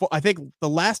think the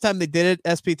last time they did it,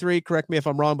 SP3, correct me if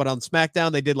I'm wrong, but on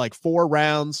SmackDown, they did like 4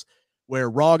 rounds where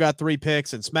Raw got 3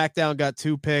 picks and SmackDown got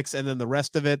 2 picks. And then the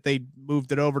rest of it, they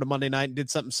moved it over to Monday night and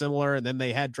did something similar. And then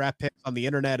they had draft picks on the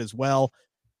internet as well.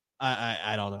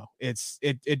 I don't know.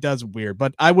 It does weird,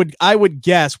 but I would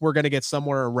guess we're going to get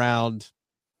somewhere around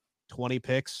 20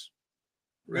 picks.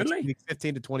 Really?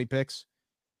 15 to 20 picks.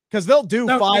 Because they'll do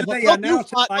 5. They'll do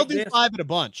 5 in a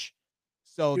bunch.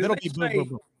 So that'll be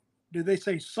boom. Do they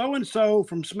say so-and-so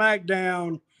from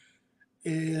SmackDown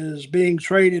is being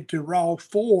traded to Raw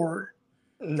 4?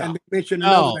 No. And they mention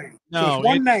another name. No. So it's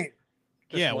one name.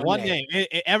 Yeah, one name.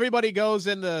 Everybody goes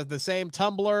in the same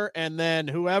tumbler, and then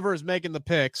whoever is making the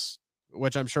picks,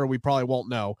 which I'm sure we probably won't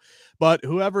know, but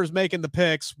whoever is making the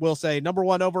picks will say, number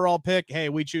 1 overall pick, hey,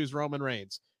 we choose Roman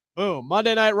Reigns. Boom.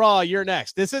 Monday Night Raw, you're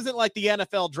next. This isn't like the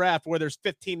NFL draft where there's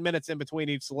 15 minutes in between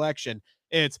each selection.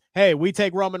 It's, hey, we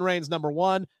take Roman Reigns number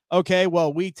 1. Okay,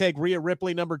 well, we take Rhea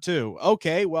Ripley number 2.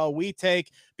 Okay, well, we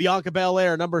take Bianca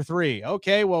Belair number 3.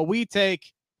 Okay, well, we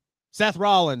take Seth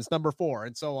Rollins number 4,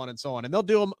 and so on and so on. And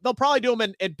they'll probably do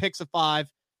them in picks of 5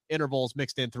 intervals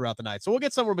mixed in throughout the night. So we'll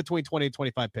get somewhere between 20 and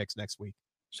 25 picks next week.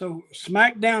 So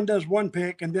SmackDown does 1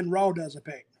 pick and then Raw does a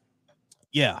pick.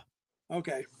 Yeah.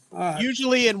 Okay.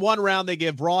 Usually in one round they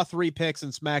give Raw 3 picks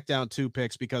and SmackDown 2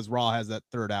 picks because Raw has that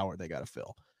 3rd hour they got to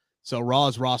fill. So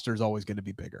Raw's roster is always going to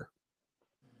be bigger.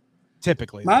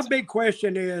 Typically. My big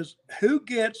question is, who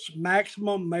gets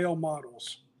maximum male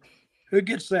models? Who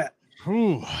gets that?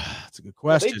 Ooh, that's a good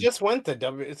question. Well, they just went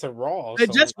to It's a Raw. They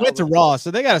just went to Raw,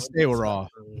 so they got to stay with Raw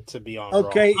to be on.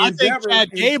 Okay, Raw. I think Chad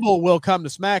Gable will come to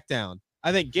SmackDown.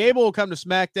 I think Gable will come to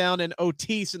SmackDown, and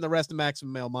Otis and the rest of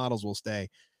Maximum Male Models will stay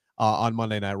on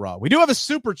Monday Night Raw. We do have a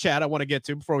super chat I want to get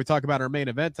to before we talk about our main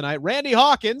event tonight. Randy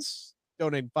Hawkins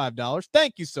donating $5.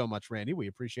 Thank you so much, Randy. We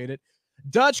appreciate it.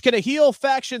 Dutch, can a heel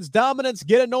faction's dominance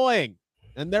get annoying?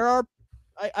 And there are,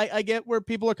 I get where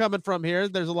people are coming from here.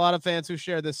 There's a lot of fans who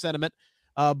share this sentiment.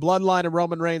 Bloodline and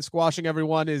Roman Reigns squashing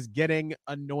everyone is getting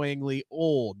annoyingly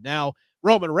old. Now,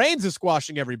 Roman Reigns is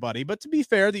squashing everybody, but to be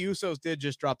fair, the Usos did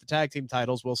just drop the tag team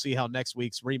titles. We'll see how next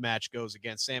week's rematch goes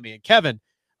against Sami and Kevin.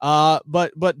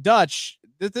 But Dutch,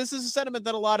 this is a sentiment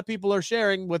that a lot of people are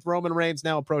sharing with Roman Reigns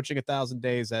now approaching 1,000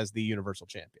 days as the Universal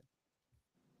Champion.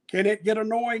 Can it get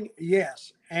annoying?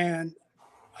 Yes. And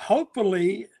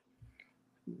hopefully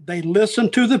they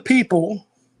listen to the people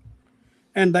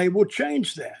and they will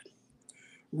change that.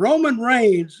 Roman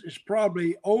Reigns is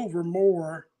probably over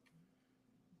more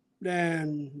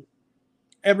than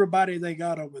everybody they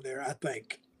got over there, I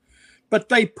think. But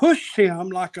they pushed him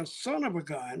like a son of a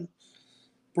gun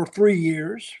for 3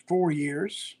 years, 4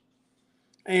 years.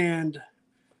 And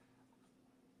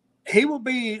he will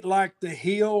be like the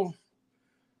heel,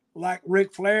 like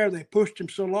Ric Flair. They pushed him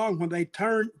so long when they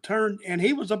turned, and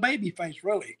he was a babyface,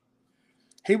 really.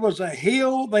 He was a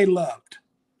heel they loved.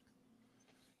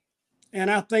 And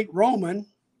I think Roman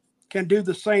can do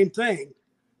the same thing.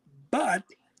 But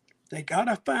they got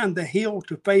to find the heel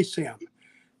to face him.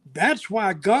 That's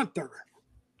why Gunther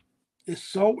is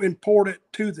so important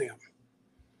to them.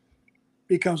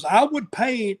 Because I wouldn't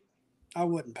pay,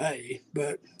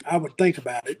 but I would think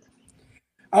about it.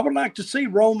 I would like to see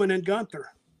Roman and Gunther.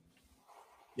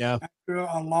 Yeah. After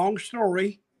a long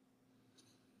story,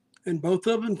 and both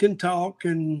of them can talk,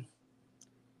 and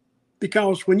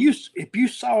because if you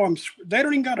saw them, they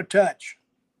don't even got to touch.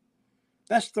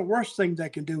 That's the worst thing they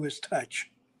can do is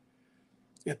touch.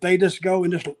 If they just go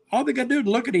and all they got to do is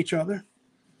look at each other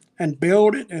and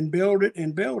build it and build it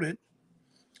and build it.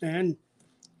 And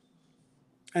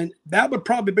that would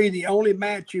probably be the only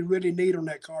match you really need on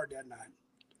that card that night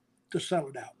to sell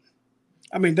it out.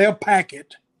 I mean, they'll pack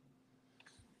it,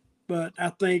 but I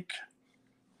think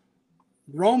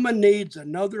Roman needs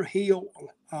another heel.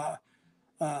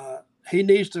 He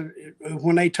needs to,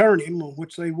 when they turn him,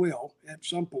 which they will at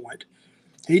some point,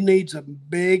 he needs a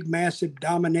big, massive,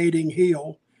 dominating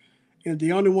heel. And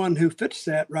the only one who fits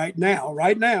that right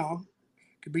now,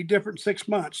 could be different in 6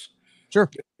 months. Sure.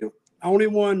 The only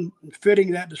one fitting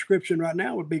that description right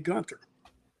now would be Gunther.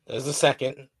 There's a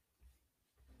second.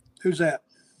 Who's that?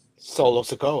 Solo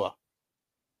Sikoa.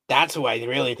 That's who I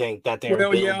really think that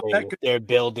they're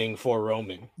building for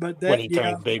Roman when he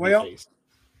turns babyface.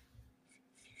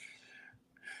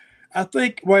 I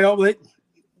think,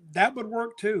 that would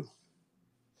work too.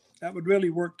 That would really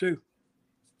work too.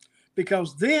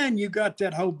 Because then you got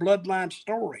that whole bloodline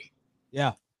story.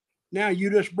 Yeah. Now you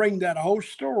just bring that whole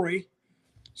story,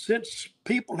 since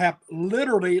people have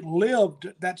literally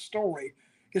lived that story.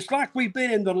 It's like we've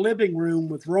been in the living room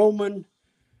with Roman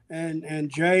and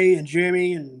Jay and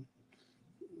Jimmy and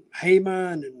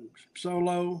Heyman and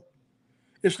Solo.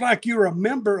 It's like you're a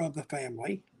member of the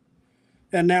family,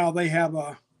 and now they have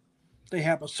a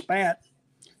spat.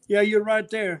 Yeah, you're right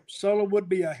there. Solo would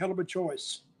be a hell of a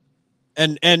choice.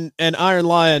 And Iron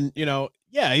Lion,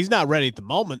 he's not ready at the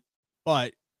moment,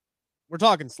 but we're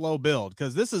talking slow build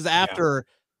because this is after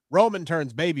Roman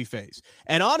turns babyface.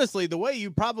 And honestly, the way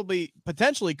you probably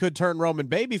potentially could turn Roman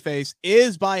babyface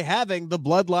is by having the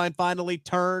bloodline finally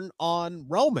turn on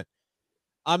Roman.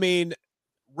 I mean,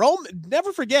 Roman,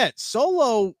 never forget,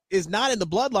 Solo is not in the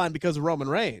bloodline because of Roman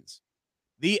Reigns.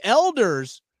 The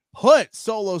elders put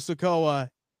Solo Sikoa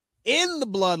in the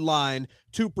bloodline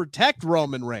to protect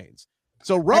Roman Reigns.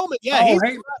 So Roman,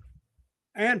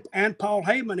 and Paul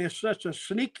Heyman is such a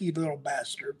sneaky little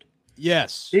bastard.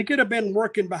 Yes. He could have been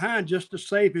working behind just to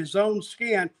save his own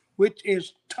skin, which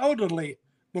is totally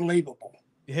believable.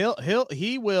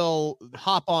 He will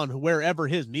hop on wherever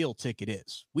his meal ticket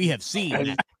is. We have seen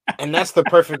that. And that's the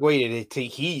perfect way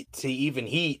to even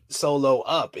heat Solo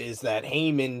up, is that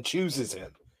Heyman chooses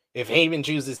him. If Heyman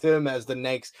chooses him as the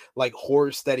next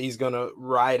horse that he's gonna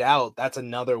ride out, that's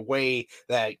another way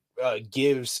that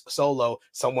gives Solo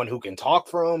someone who can talk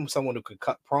for him, someone who could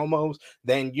cut promos.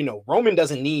 Then Roman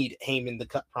doesn't need Heyman to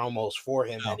cut promos for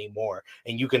him anymore,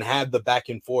 and you can have the back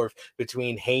and forth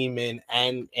between Heyman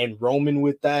and Roman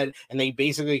with that, and they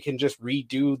basically can just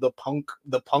redo the punk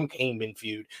Heyman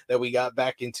feud that we got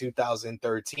back in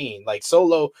 2013.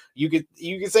 Solo, you could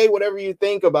say whatever you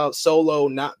think about Solo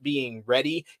not being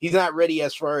ready. He's not ready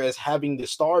as far as having the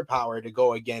star power to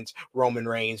go against Roman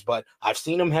Reigns, but I've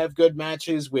seen him have good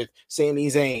matches with Sami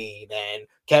Zayn and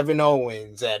Kevin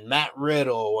Owens and Matt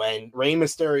Riddle and Rey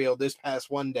Mysterio this past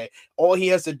one day. All he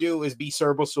has to do is be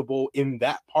serviceable in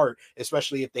that part,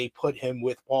 especially if they put him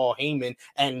with Paul Heyman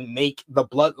and make the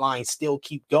bloodline still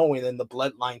keep going and the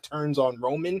bloodline turns on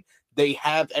Roman. They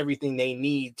have everything they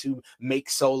need to make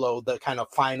Solo the kind of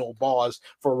final boss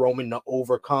for Roman to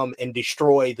overcome and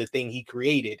destroy the thing he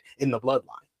created in the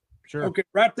bloodline. Sure. Okay,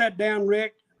 write that down,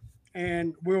 Rick,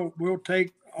 and we'll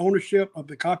take ownership of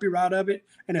the copyright of it.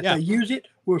 And if they use it,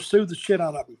 we'll sue the shit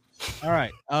out of them. All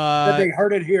right. That they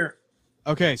heard it here.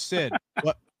 Okay, Sid.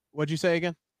 What'd you say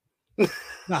again? If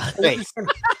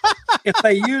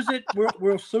they use it,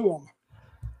 we'll sue them.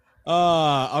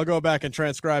 I'll go back and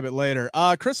transcribe it later.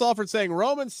 Chris Alford saying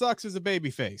Roman sucks as a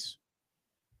babyface.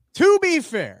 To be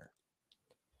fair,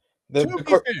 the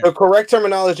correct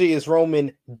terminology is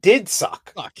Roman did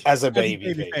suck as a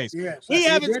babyface. Yes, we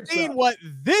haven't seen what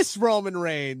this Roman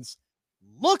Reigns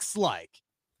looks like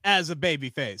as a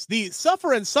babyface. The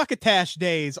suffer and succotash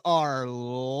days are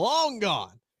long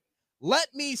gone. Let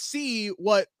me see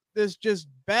what this just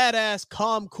badass,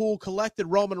 calm, cool, collected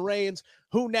Roman Reigns,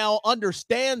 who now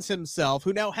understands himself,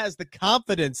 who now has the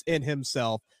confidence in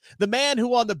himself, the man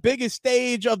who on the biggest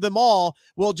stage of them all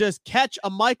will just catch a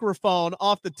microphone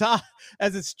off the top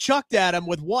as it's chucked at him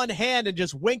with one hand and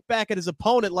just wink back at his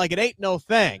opponent like it ain't no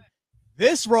thing.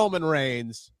 This Roman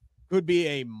Reigns could be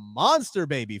a monster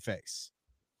babyface.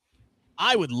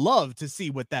 I would love to see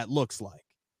what that looks like.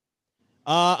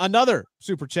 Another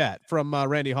super chat from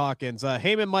Randy Hawkins.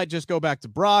 Heyman might just go back to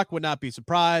Brock. Would not be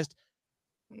surprised.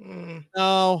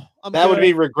 No, that would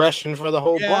be regression for the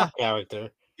whole Brock character.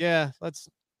 Yeah, let's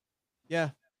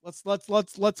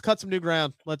cut some new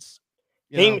ground. Let's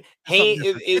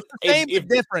it's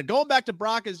different. Going back to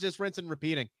Brock is just rinse and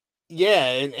repeating.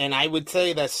 Yeah, and I would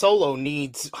say that Solo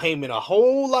needs Heyman a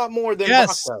whole lot more than Brock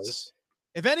does.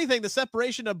 If anything, the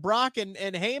separation of Brock and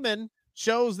Heyman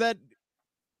shows that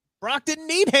Brock didn't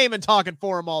need Heyman talking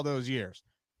for him all those years.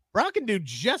 Brock can do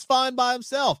just fine by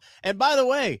himself. And by the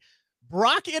way,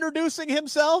 Brock introducing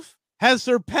himself has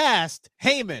surpassed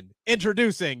Heyman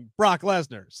introducing Brock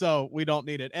Lesnar. So we don't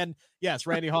need it. And yes,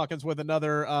 Randy Hawkins with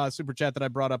another super chat that I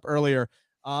brought up earlier.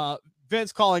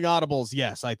 Vince calling audibles.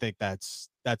 Yes, I think that's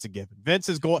a given. Vince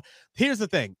is going. Here's the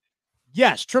thing.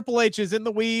 Yes, Triple H is in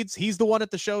the weeds. He's the one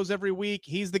at the shows every week.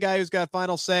 He's the guy who's got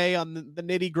final say on the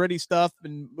nitty-gritty stuff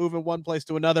and moving one place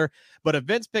to another. But if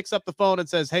Vince picks up the phone and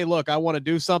says, hey, look, I want to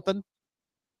do something,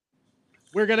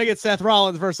 we're going to get Seth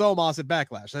Rollins versus Omos at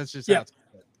Backlash. That's just how it's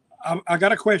I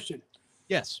got a question.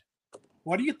 Yes.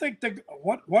 What do you think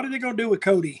what are they going to do with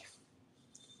Cody?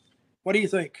 What do you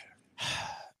think?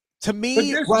 To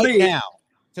me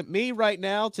right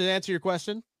now, to answer your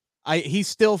question, he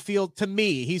still feels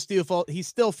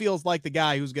like the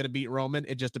guy who's going to beat Roman.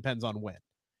 It just depends on when.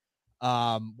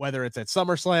 Whether it's at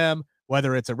SummerSlam,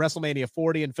 whether it's at WrestleMania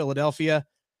 40 in Philadelphia.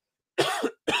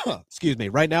 Excuse me.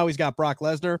 Right now he's got Brock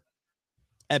Lesnar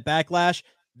at Backlash.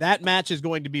 That match is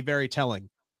going to be very telling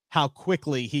how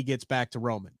quickly he gets back to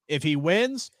Roman. If he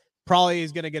wins, probably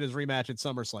he's going to get his rematch at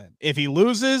SummerSlam. If he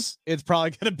loses, it's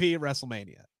probably going to be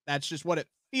WrestleMania. That's just what it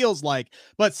feels like,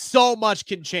 but so much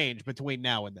can change between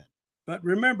now and then. But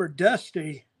remember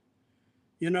Dusty,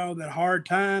 that hard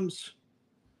times,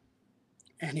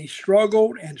 and he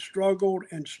struggled and struggled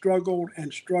and struggled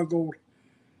and struggled.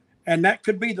 And that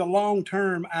could be the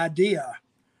long-term idea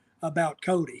about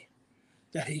Cody,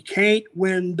 that he can't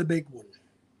win the big one.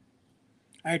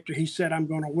 After he said, I'm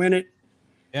going to win it.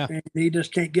 Yeah. And he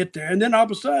just can't get there. And then all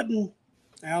of a sudden,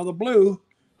 out of the blue,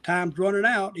 time's running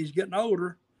out. He's getting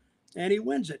older, and he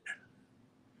wins it.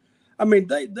 I mean,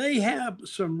 they have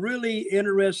some really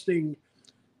interesting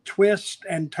twists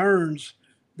and turns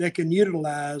they can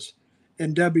utilize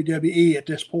in WWE at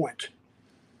this point.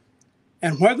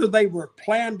 And whether they were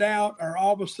planned out or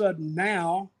all of a sudden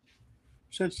now,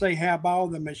 since they have all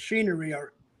the machinery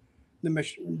or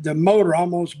the motor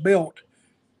almost built,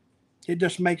 it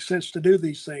just makes sense to do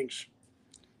these things.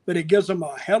 But it gives them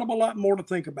a hell of a lot more to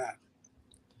think about.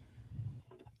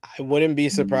 I wouldn't be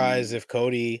surprised if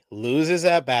Cody loses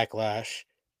at Backlash,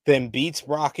 then beats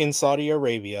Brock in Saudi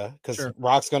Arabia, because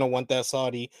Brock's going to want that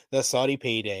Saudi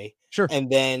payday. Sure. And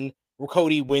then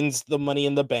Cody wins the Money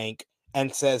in the Bank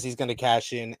and says he's going to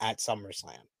cash in at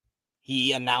SummerSlam.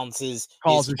 He announces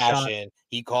his cash in.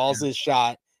 He calls his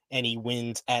shot, and he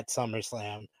wins at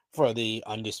SummerSlam for the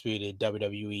undisputed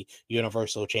WWE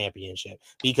Universal Championship.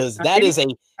 Because that is a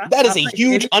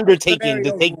huge undertaking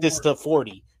to take this to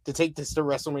 40. To take this to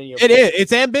WrestleMania. It is.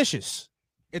 It's ambitious.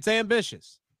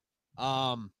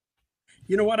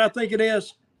 You know what I think it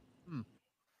is?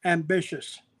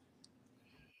 Ambitious.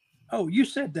 Oh, you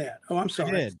said that. Oh, I'm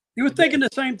sorry. You were thinking the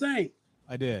same thing.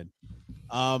 I did.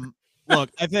 Look,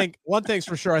 I think one thing's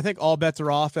for sure. I think all bets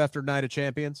are off after Night of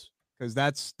Champions, because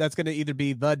that's going to either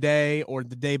be the day or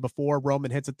the day before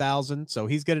Roman hits 1,000. So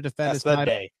he's going to defend his title.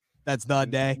 Day. That's the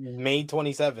day. May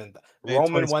 27th. May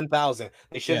Roman 27th. 1000.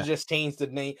 They should have just changed the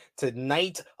name to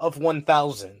Night of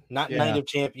 1000, not Night of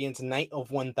Champions, Night of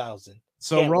 1000.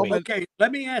 So Can't Roman. wait. Okay,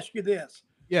 let me ask you this.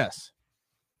 Yes.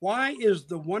 Why is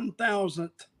the 1000th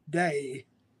day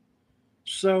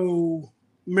so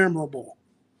memorable?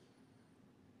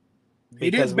 He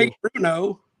Because didn't beat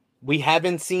Bruno. we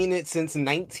haven't seen it since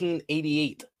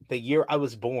 1988, the year I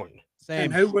was born.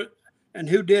 Same. And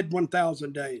who did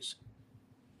 1000 days?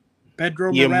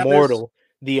 Pedro The Morales.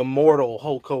 immortal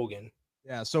Hulk Hogan.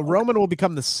 Yeah. So Roman will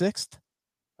become the 6th,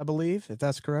 I believe, if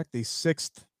that's correct, the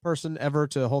 6th person ever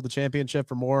to hold the championship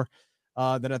for more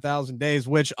than 1,000 days,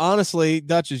 which honestly,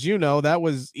 Dutch, as you know, that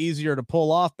was easier to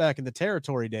pull off back in the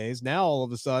territory days. Now, all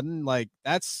of a sudden, like,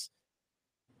 that's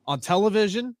on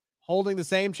television, holding the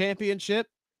same championship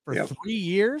for 3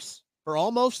 years, for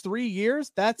almost 3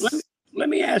 years. That's let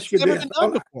me ask you never this. been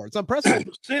done before. It's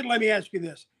unprecedented. Sid, let me ask you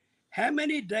this. How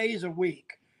many days a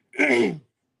week? I'm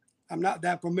not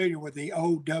that familiar with the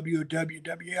old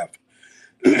WWF.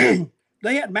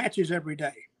 They had matches every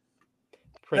day.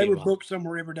 They were booked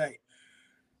somewhere every day.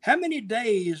 How many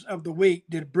days of the week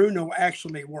did Bruno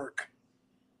actually work?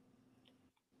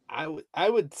 I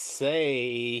would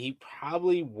say he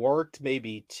probably worked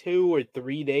maybe 2 or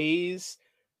 3 days.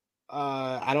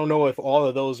 I don't know if all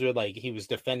of those were like he was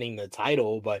defending the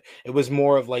title, but it was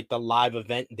more of like the live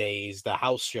event days, the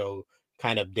house show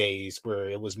kind of days, where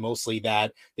it was mostly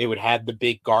that they would have the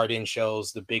big garden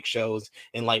shows, the big shows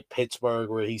in like Pittsburgh,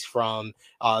 where he's from,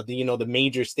 the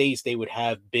major states, they would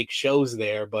have big shows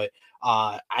there. But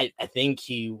I think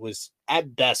he was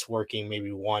at best working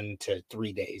maybe 1 to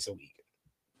 3 days a week.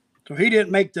 So he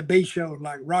didn't make the B show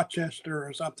like Rochester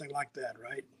or something like that,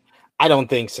 right? I don't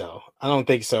think so. I don't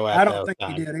think so. I don't think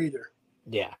he did either.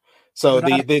 Yeah. So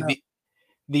the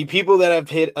people that have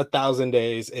hit 1,000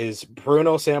 days is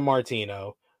Bruno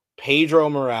Sammartino, Pedro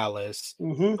Morales,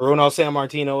 Bruno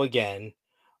Sammartino again,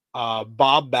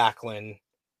 Bob Backlund,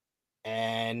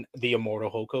 and the immortal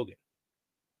Hulk Hogan.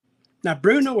 Now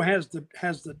Bruno has the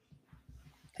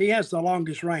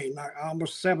longest reign, like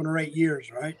almost 7 or 8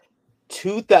 years, right?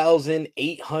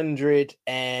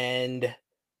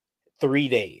 2,803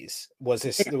 days was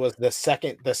the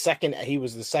second he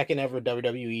was the second ever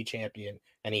WWE champion,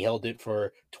 and he held it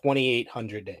for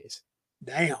 2,800 days.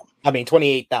 Damn. I mean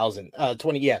 28,000.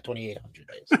 2,800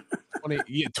 days.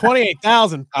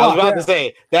 28,000. I was about to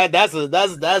say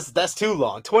that's too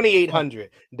long. 2,800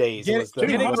 days.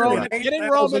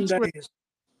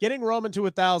 Getting Roman to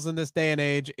 1,000 this day and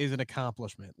age is an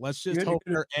accomplishment. Let's just hope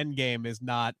their end game is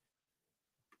not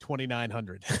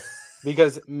 2,900.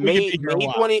 Because May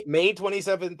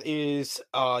 27th is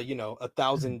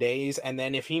 1,000 days, and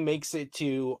then if he makes it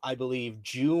to, I believe,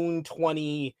 June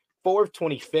 24th,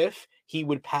 25th, he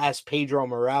would pass Pedro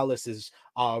Morales's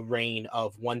reign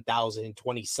of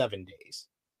 1,027 days.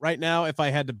 Right now, if I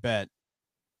had to bet,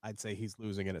 I'd say he's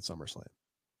losing it at SummerSlam.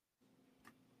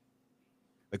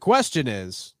 The question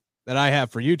is that I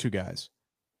have for you two guys: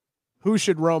 who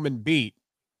should Roman beat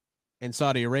in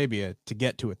Saudi Arabia to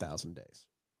get to 1,000 days?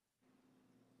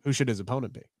 Who should his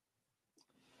opponent be?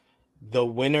 The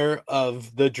winner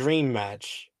of the dream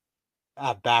match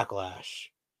at Backlash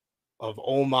of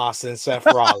Omos and Seth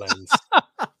Rollins.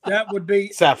 That would be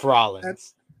Seth Rollins.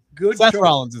 That's good. Seth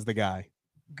Rollins is the guy.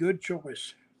 Good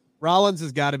choice. Rollins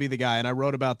has got to be the guy, and I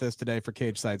wrote about this today for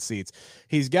Cage Side Seats.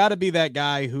 He's got to be that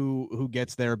guy who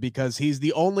gets there, because he's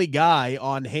the only guy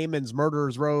on Heyman's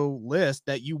Murderers Row list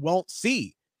that you won't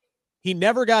see. He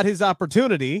never got his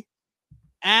opportunity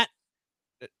at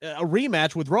a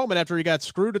rematch with Roman after he got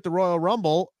screwed at the Royal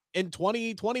Rumble in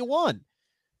 2021.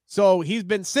 So he's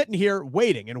been sitting here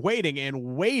waiting and waiting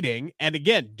and waiting, and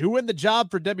again, doing the job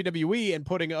for WWE and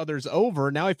putting others over.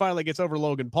 Now he finally gets over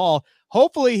Logan Paul.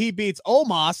 Hopefully he beats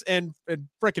Omos and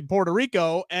frickin' Puerto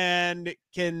Rico and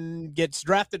can get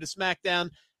drafted to SmackDown,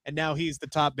 and now he's the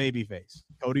top babyface.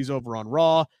 Cody's over on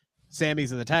Raw.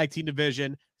 Sammy's in the tag team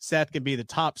division. Seth can be the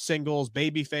top singles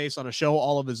babyface on a show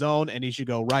all of his own, and he should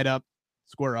go right up,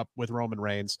 square up with Roman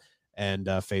Reigns and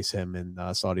face him in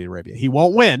Saudi Arabia. He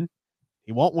won't win.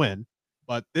 He won't win,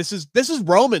 but this is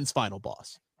Roman's final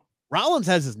boss. Rollins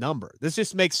has his number. This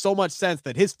just makes so much sense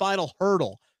that his final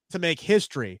hurdle to make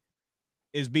history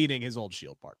is beating his old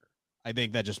Shield partner. I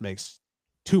think that just makes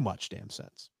too much damn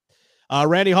sense.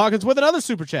 Randy Hawkins with another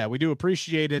super chat. We do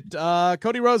appreciate it.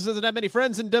 Cody Rhodes doesn't have many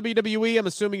friends in WWE. I'm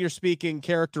assuming you're speaking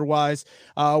character-wise.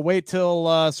 Wait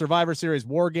till Survivor Series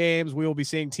War Games. We will be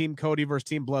seeing Team Cody versus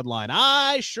Team Bloodline.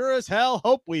 I sure as hell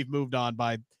hope we've moved on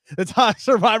by the time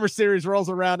Survivor Series rolls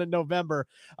around in November,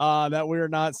 that we're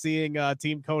not seeing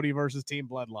Team Cody versus Team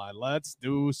Bloodline. Let's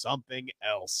do something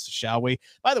else, shall we?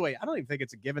 By the way, I don't even think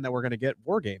it's a given that we're going to get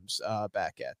War Games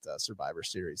back at Survivor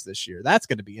Series this year. That's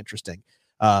going to be interesting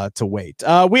to wait.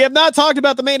 We have not talked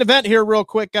about the main event here real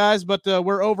quick, guys, but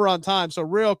we're over on time. So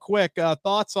real quick,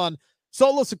 thoughts on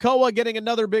Solo Sikoa getting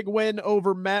another big win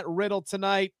over Matt Riddle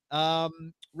tonight.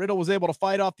 Riddle was able to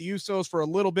fight off the Usos for a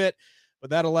little bit,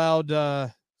 but that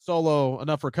allowed Solo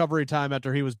enough recovery time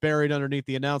after he was buried underneath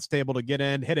the announce table to get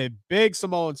in, hit a big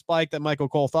Samoan spike that Michael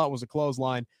Cole thought was a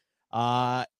clothesline.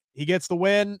 He gets the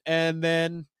win, and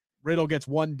then Riddle gets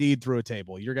one deed through a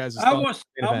table. Your guys' I was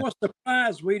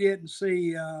surprised we didn't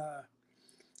see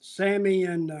Sammy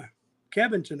and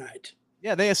Kevin tonight.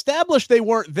 Yeah, they established they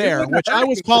weren't there, which I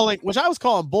was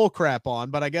calling bull crap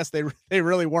on, but I guess they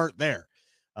really weren't there.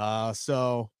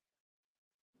 So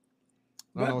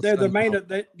but they're the main.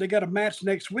 They got a match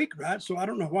next week, right? So I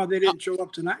don't know why they didn't show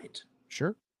up tonight.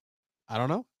 Sure, I don't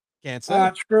know. Can't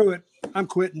say. Screw it. I'm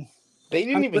quitting. They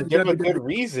didn't even give a good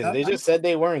reason. They just said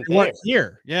they weren't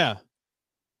here. Yeah,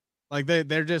 like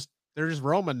they're just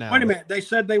roaming now. Wait a minute. They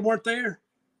said they weren't there.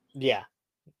 Yeah.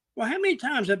 Well, how many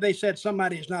times have they said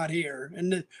somebody's not here,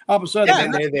 and then all of a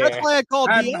sudden that's why I called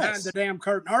BS. Behind the damn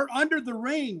curtain or under the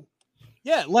ring.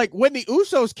 Yeah, like when the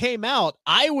Usos came out,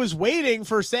 I was waiting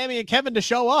for Sammy and Kevin to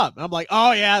show up. And I'm like,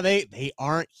 oh yeah, they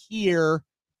aren't here.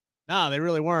 No, they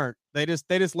really weren't. They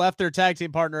just left their tag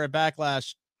team partner at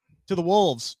Backlash to the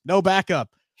Wolves. No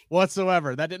backup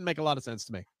whatsoever. That didn't make a lot of sense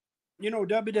to me. You know,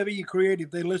 WWE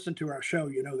Creative, they listen to our show.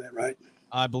 You know that, right?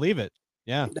 I believe it.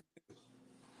 Yeah.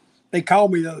 They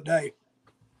called me the other day.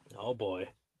 Oh boy.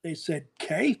 They said,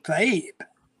 kayfabe.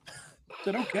 I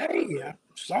said, okay, yeah,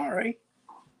 sorry.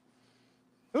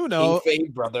 Who knows?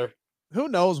 Kayfabe, brother. Who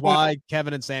knows why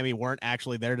Kevin and Sammy weren't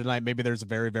actually there tonight? Maybe there's a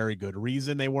very, very good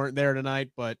reason they weren't there tonight,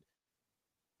 but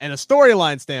in a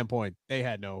storyline standpoint, they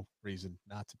had no reason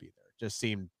not to be there.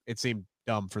 It seemed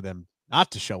dumb for them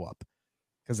not to show up.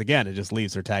 Because again, it just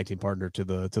leaves their tag team partner to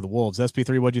the Wolves.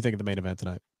 SP3, what do you think of the main event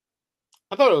tonight?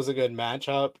 I thought it was a good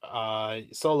matchup.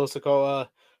 Solo Sikoa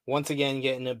once again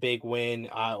getting a big win.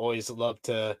 I always love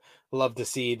to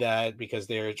see that because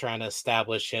they're trying to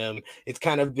establish him. It's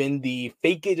kind of been the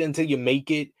fake it until you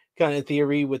make it kind of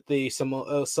theory with the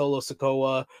Solo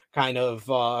Sikoa kind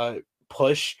of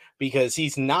push, because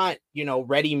he's not,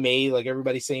 ready made, like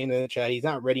everybody's saying in the chat. He's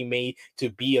not ready made to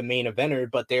be a main eventer,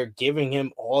 but they're giving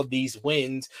him all these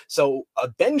wins, so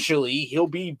eventually he'll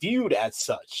be viewed as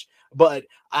such. But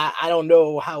I don't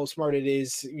know how smart it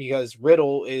is, because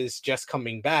Riddle is just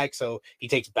coming back, so he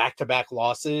takes back-to-back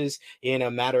losses in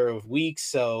a matter of weeks.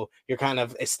 So you're kind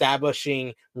of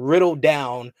establishing Riddle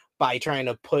down by trying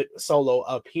to put Solo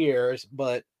up here.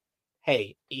 But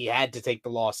hey, he had to take the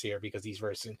loss here because he's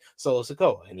versing Solo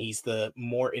Sikoa, and he's the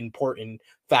more important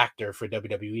factor for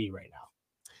WWE right now.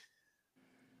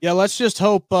 Yeah, let's just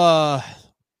hope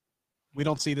we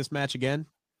don't see this match again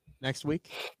next week.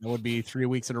 That would be 3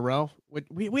 weeks in a row.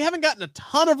 We haven't gotten a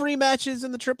ton of rematches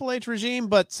in the Triple H regime,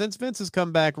 but since Vince has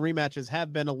come back, rematches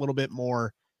have been a little bit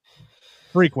more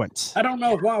frequent. I don't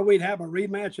know why we'd have a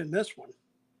rematch in this one.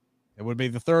 It would be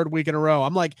the 3rd week in a row.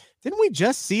 I'm like, didn't we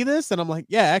just see this? And I'm like,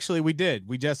 yeah, actually we did.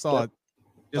 We just saw it.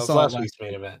 Just saw last week's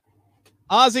main event.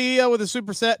 Ozzy with a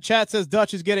super set chat says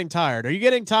Dutch is getting tired. Are you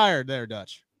getting tired there,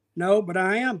 Dutch? No, but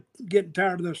I am getting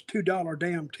tired of those $2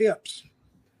 damn tips.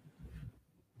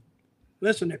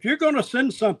 Listen, if you're going to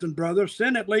send something, brother,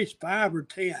 send at least 5 or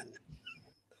 10.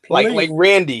 Like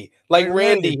Randy. Like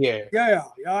Randy here. Yeah,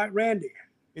 Randy.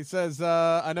 He says,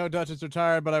 I know Dutch is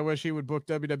retired, but I wish he would book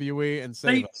WWE and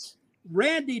save us.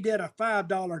 Randy did a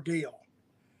 $5 deal.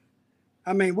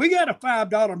 I mean, we got a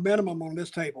 $5 minimum on this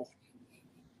table.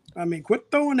 I mean, quit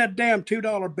throwing that damn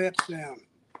 $2 bets down.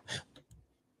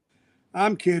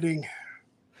 I'm kidding.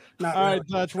 All right,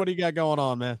 Dutch, what do you got going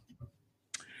on, man?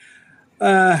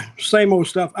 Same old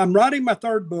stuff. I'm writing my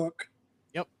 3rd book.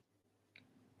 Yep.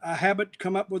 I haven't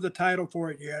come up with a title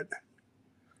for it yet.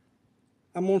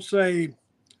 I'm going to say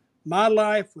My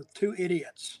Life with 2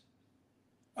 Idiots.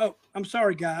 Oh, I'm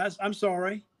sorry, guys. I'm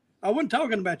sorry. I wasn't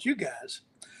talking about you guys.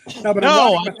 No, but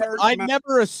I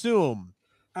never assume.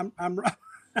 I'm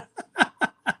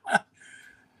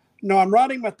No, I'm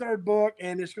writing my 3rd book,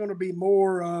 and it's going to be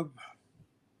more of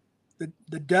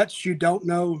the Dutch you don't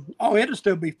know. Oh, it'll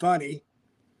still be funny.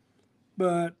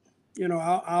 But,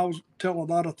 I'll tell a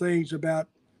lot of things about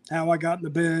how I got in the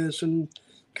business and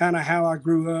kind of how I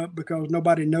grew up, because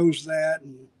nobody knows that.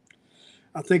 And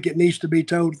I think it needs to be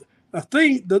told. I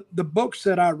think the books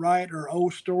that I write are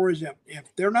old stories.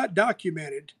 If they're not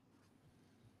documented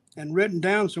and written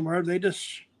down somewhere, they'll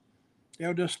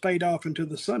just fade off into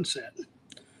the sunset.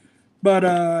 But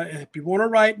if you want to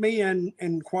write me and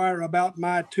inquire about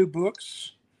my 2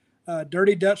 books,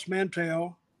 Dirty Dutch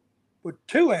Mantell with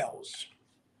 2 L's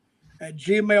at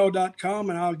gmail.com,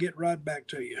 and I'll get right back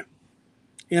to you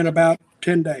in about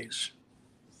 10 days.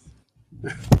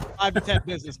 5 to 10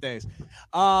 business days.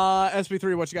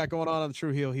 SB3, what you got going on the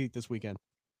True Heel Heat this weekend?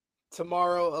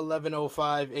 Tomorrow,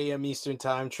 11:05 a.m. Eastern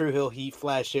Time, True Hill Heat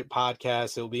Flash Hit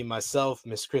Podcast. It'll be myself,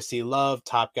 Miss Chrissy Love,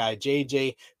 Top Guy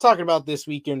JJ, talking about this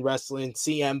weekend wrestling,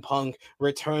 CM Punk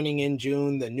returning in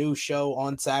June, the new show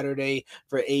on Saturday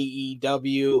for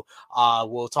AEW.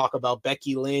 We'll talk about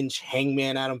Becky Lynch,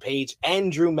 Hangman Adam Page,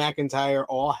 and Drew McIntyre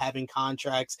all having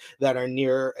contracts that are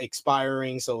near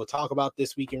expiring. So we'll talk about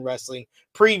this weekend wrestling.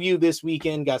 Preview this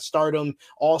weekend, got Stardom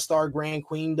All-Star Grand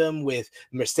Queendom with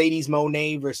Mercedes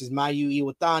Moné versus Mayu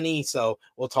Iwatani. So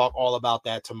we'll talk all about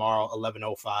that tomorrow,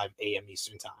 11:05 a.m.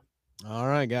 Eastern Time. All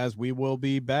right, guys, we will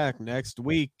be back next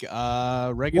week.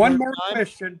 Regular One more time.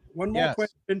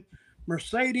 question.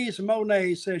 Mercedes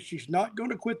Moné says she's not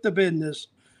going to quit the business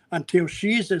until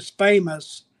she's as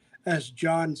famous as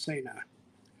John Cena.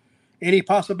 Any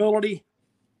possibility?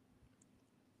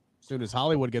 As soon as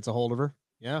Hollywood gets a hold of her.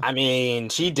 Yeah. I mean,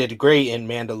 she did great in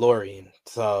Mandalorian.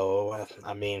 So,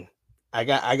 I mean, I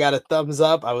got a thumbs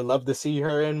up. I would love to see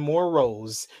her in more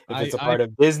roles. If it's a part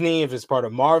of Disney, if it's part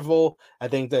of Marvel, I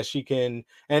think that she can.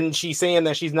 And she's saying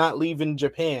that she's not leaving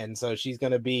Japan. So she's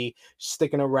going to be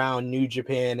sticking around New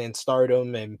Japan and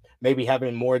Stardom and maybe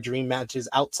having more dream matches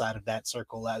outside of that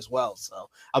circle as well.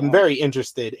 So I'm very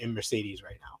interested in Mercedes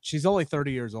right now. She's only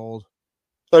 30 years old.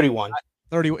 31.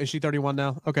 30. Is she 31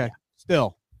 now? Okay.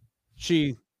 Still.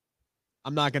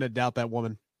 I'm not going to doubt that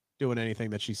woman doing anything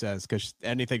that she says, because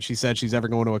anything she said she's ever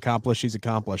going to accomplish, she's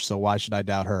accomplished. So why should I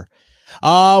doubt her?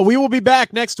 We will be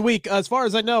back next week. As far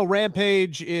as I know,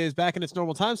 Rampage is back in its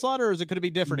normal time slot, or is it going to be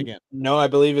different again? No, I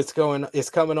believe it's coming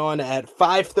on at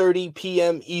 5:30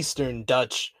 p.m. Eastern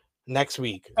Dutch next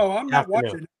week. Oh, I'm not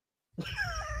watching.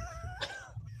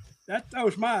 That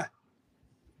was my.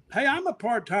 Hey, I'm a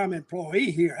part-time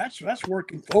employee here. That's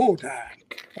working full-time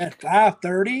at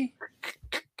 5:30.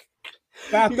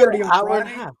 5:30 on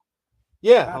Friday.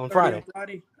 Yeah, on Friday.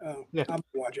 Oh, yeah. I'll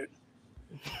watch it.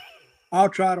 I'll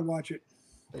try to watch it.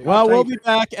 Well, we'll be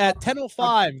back at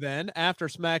 10:05 then after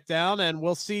Smackdown, and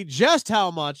we'll see just how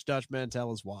much Dutch Mantell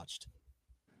has watched.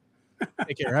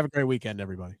 Take care. Have a great weekend,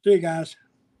 everybody. See you guys.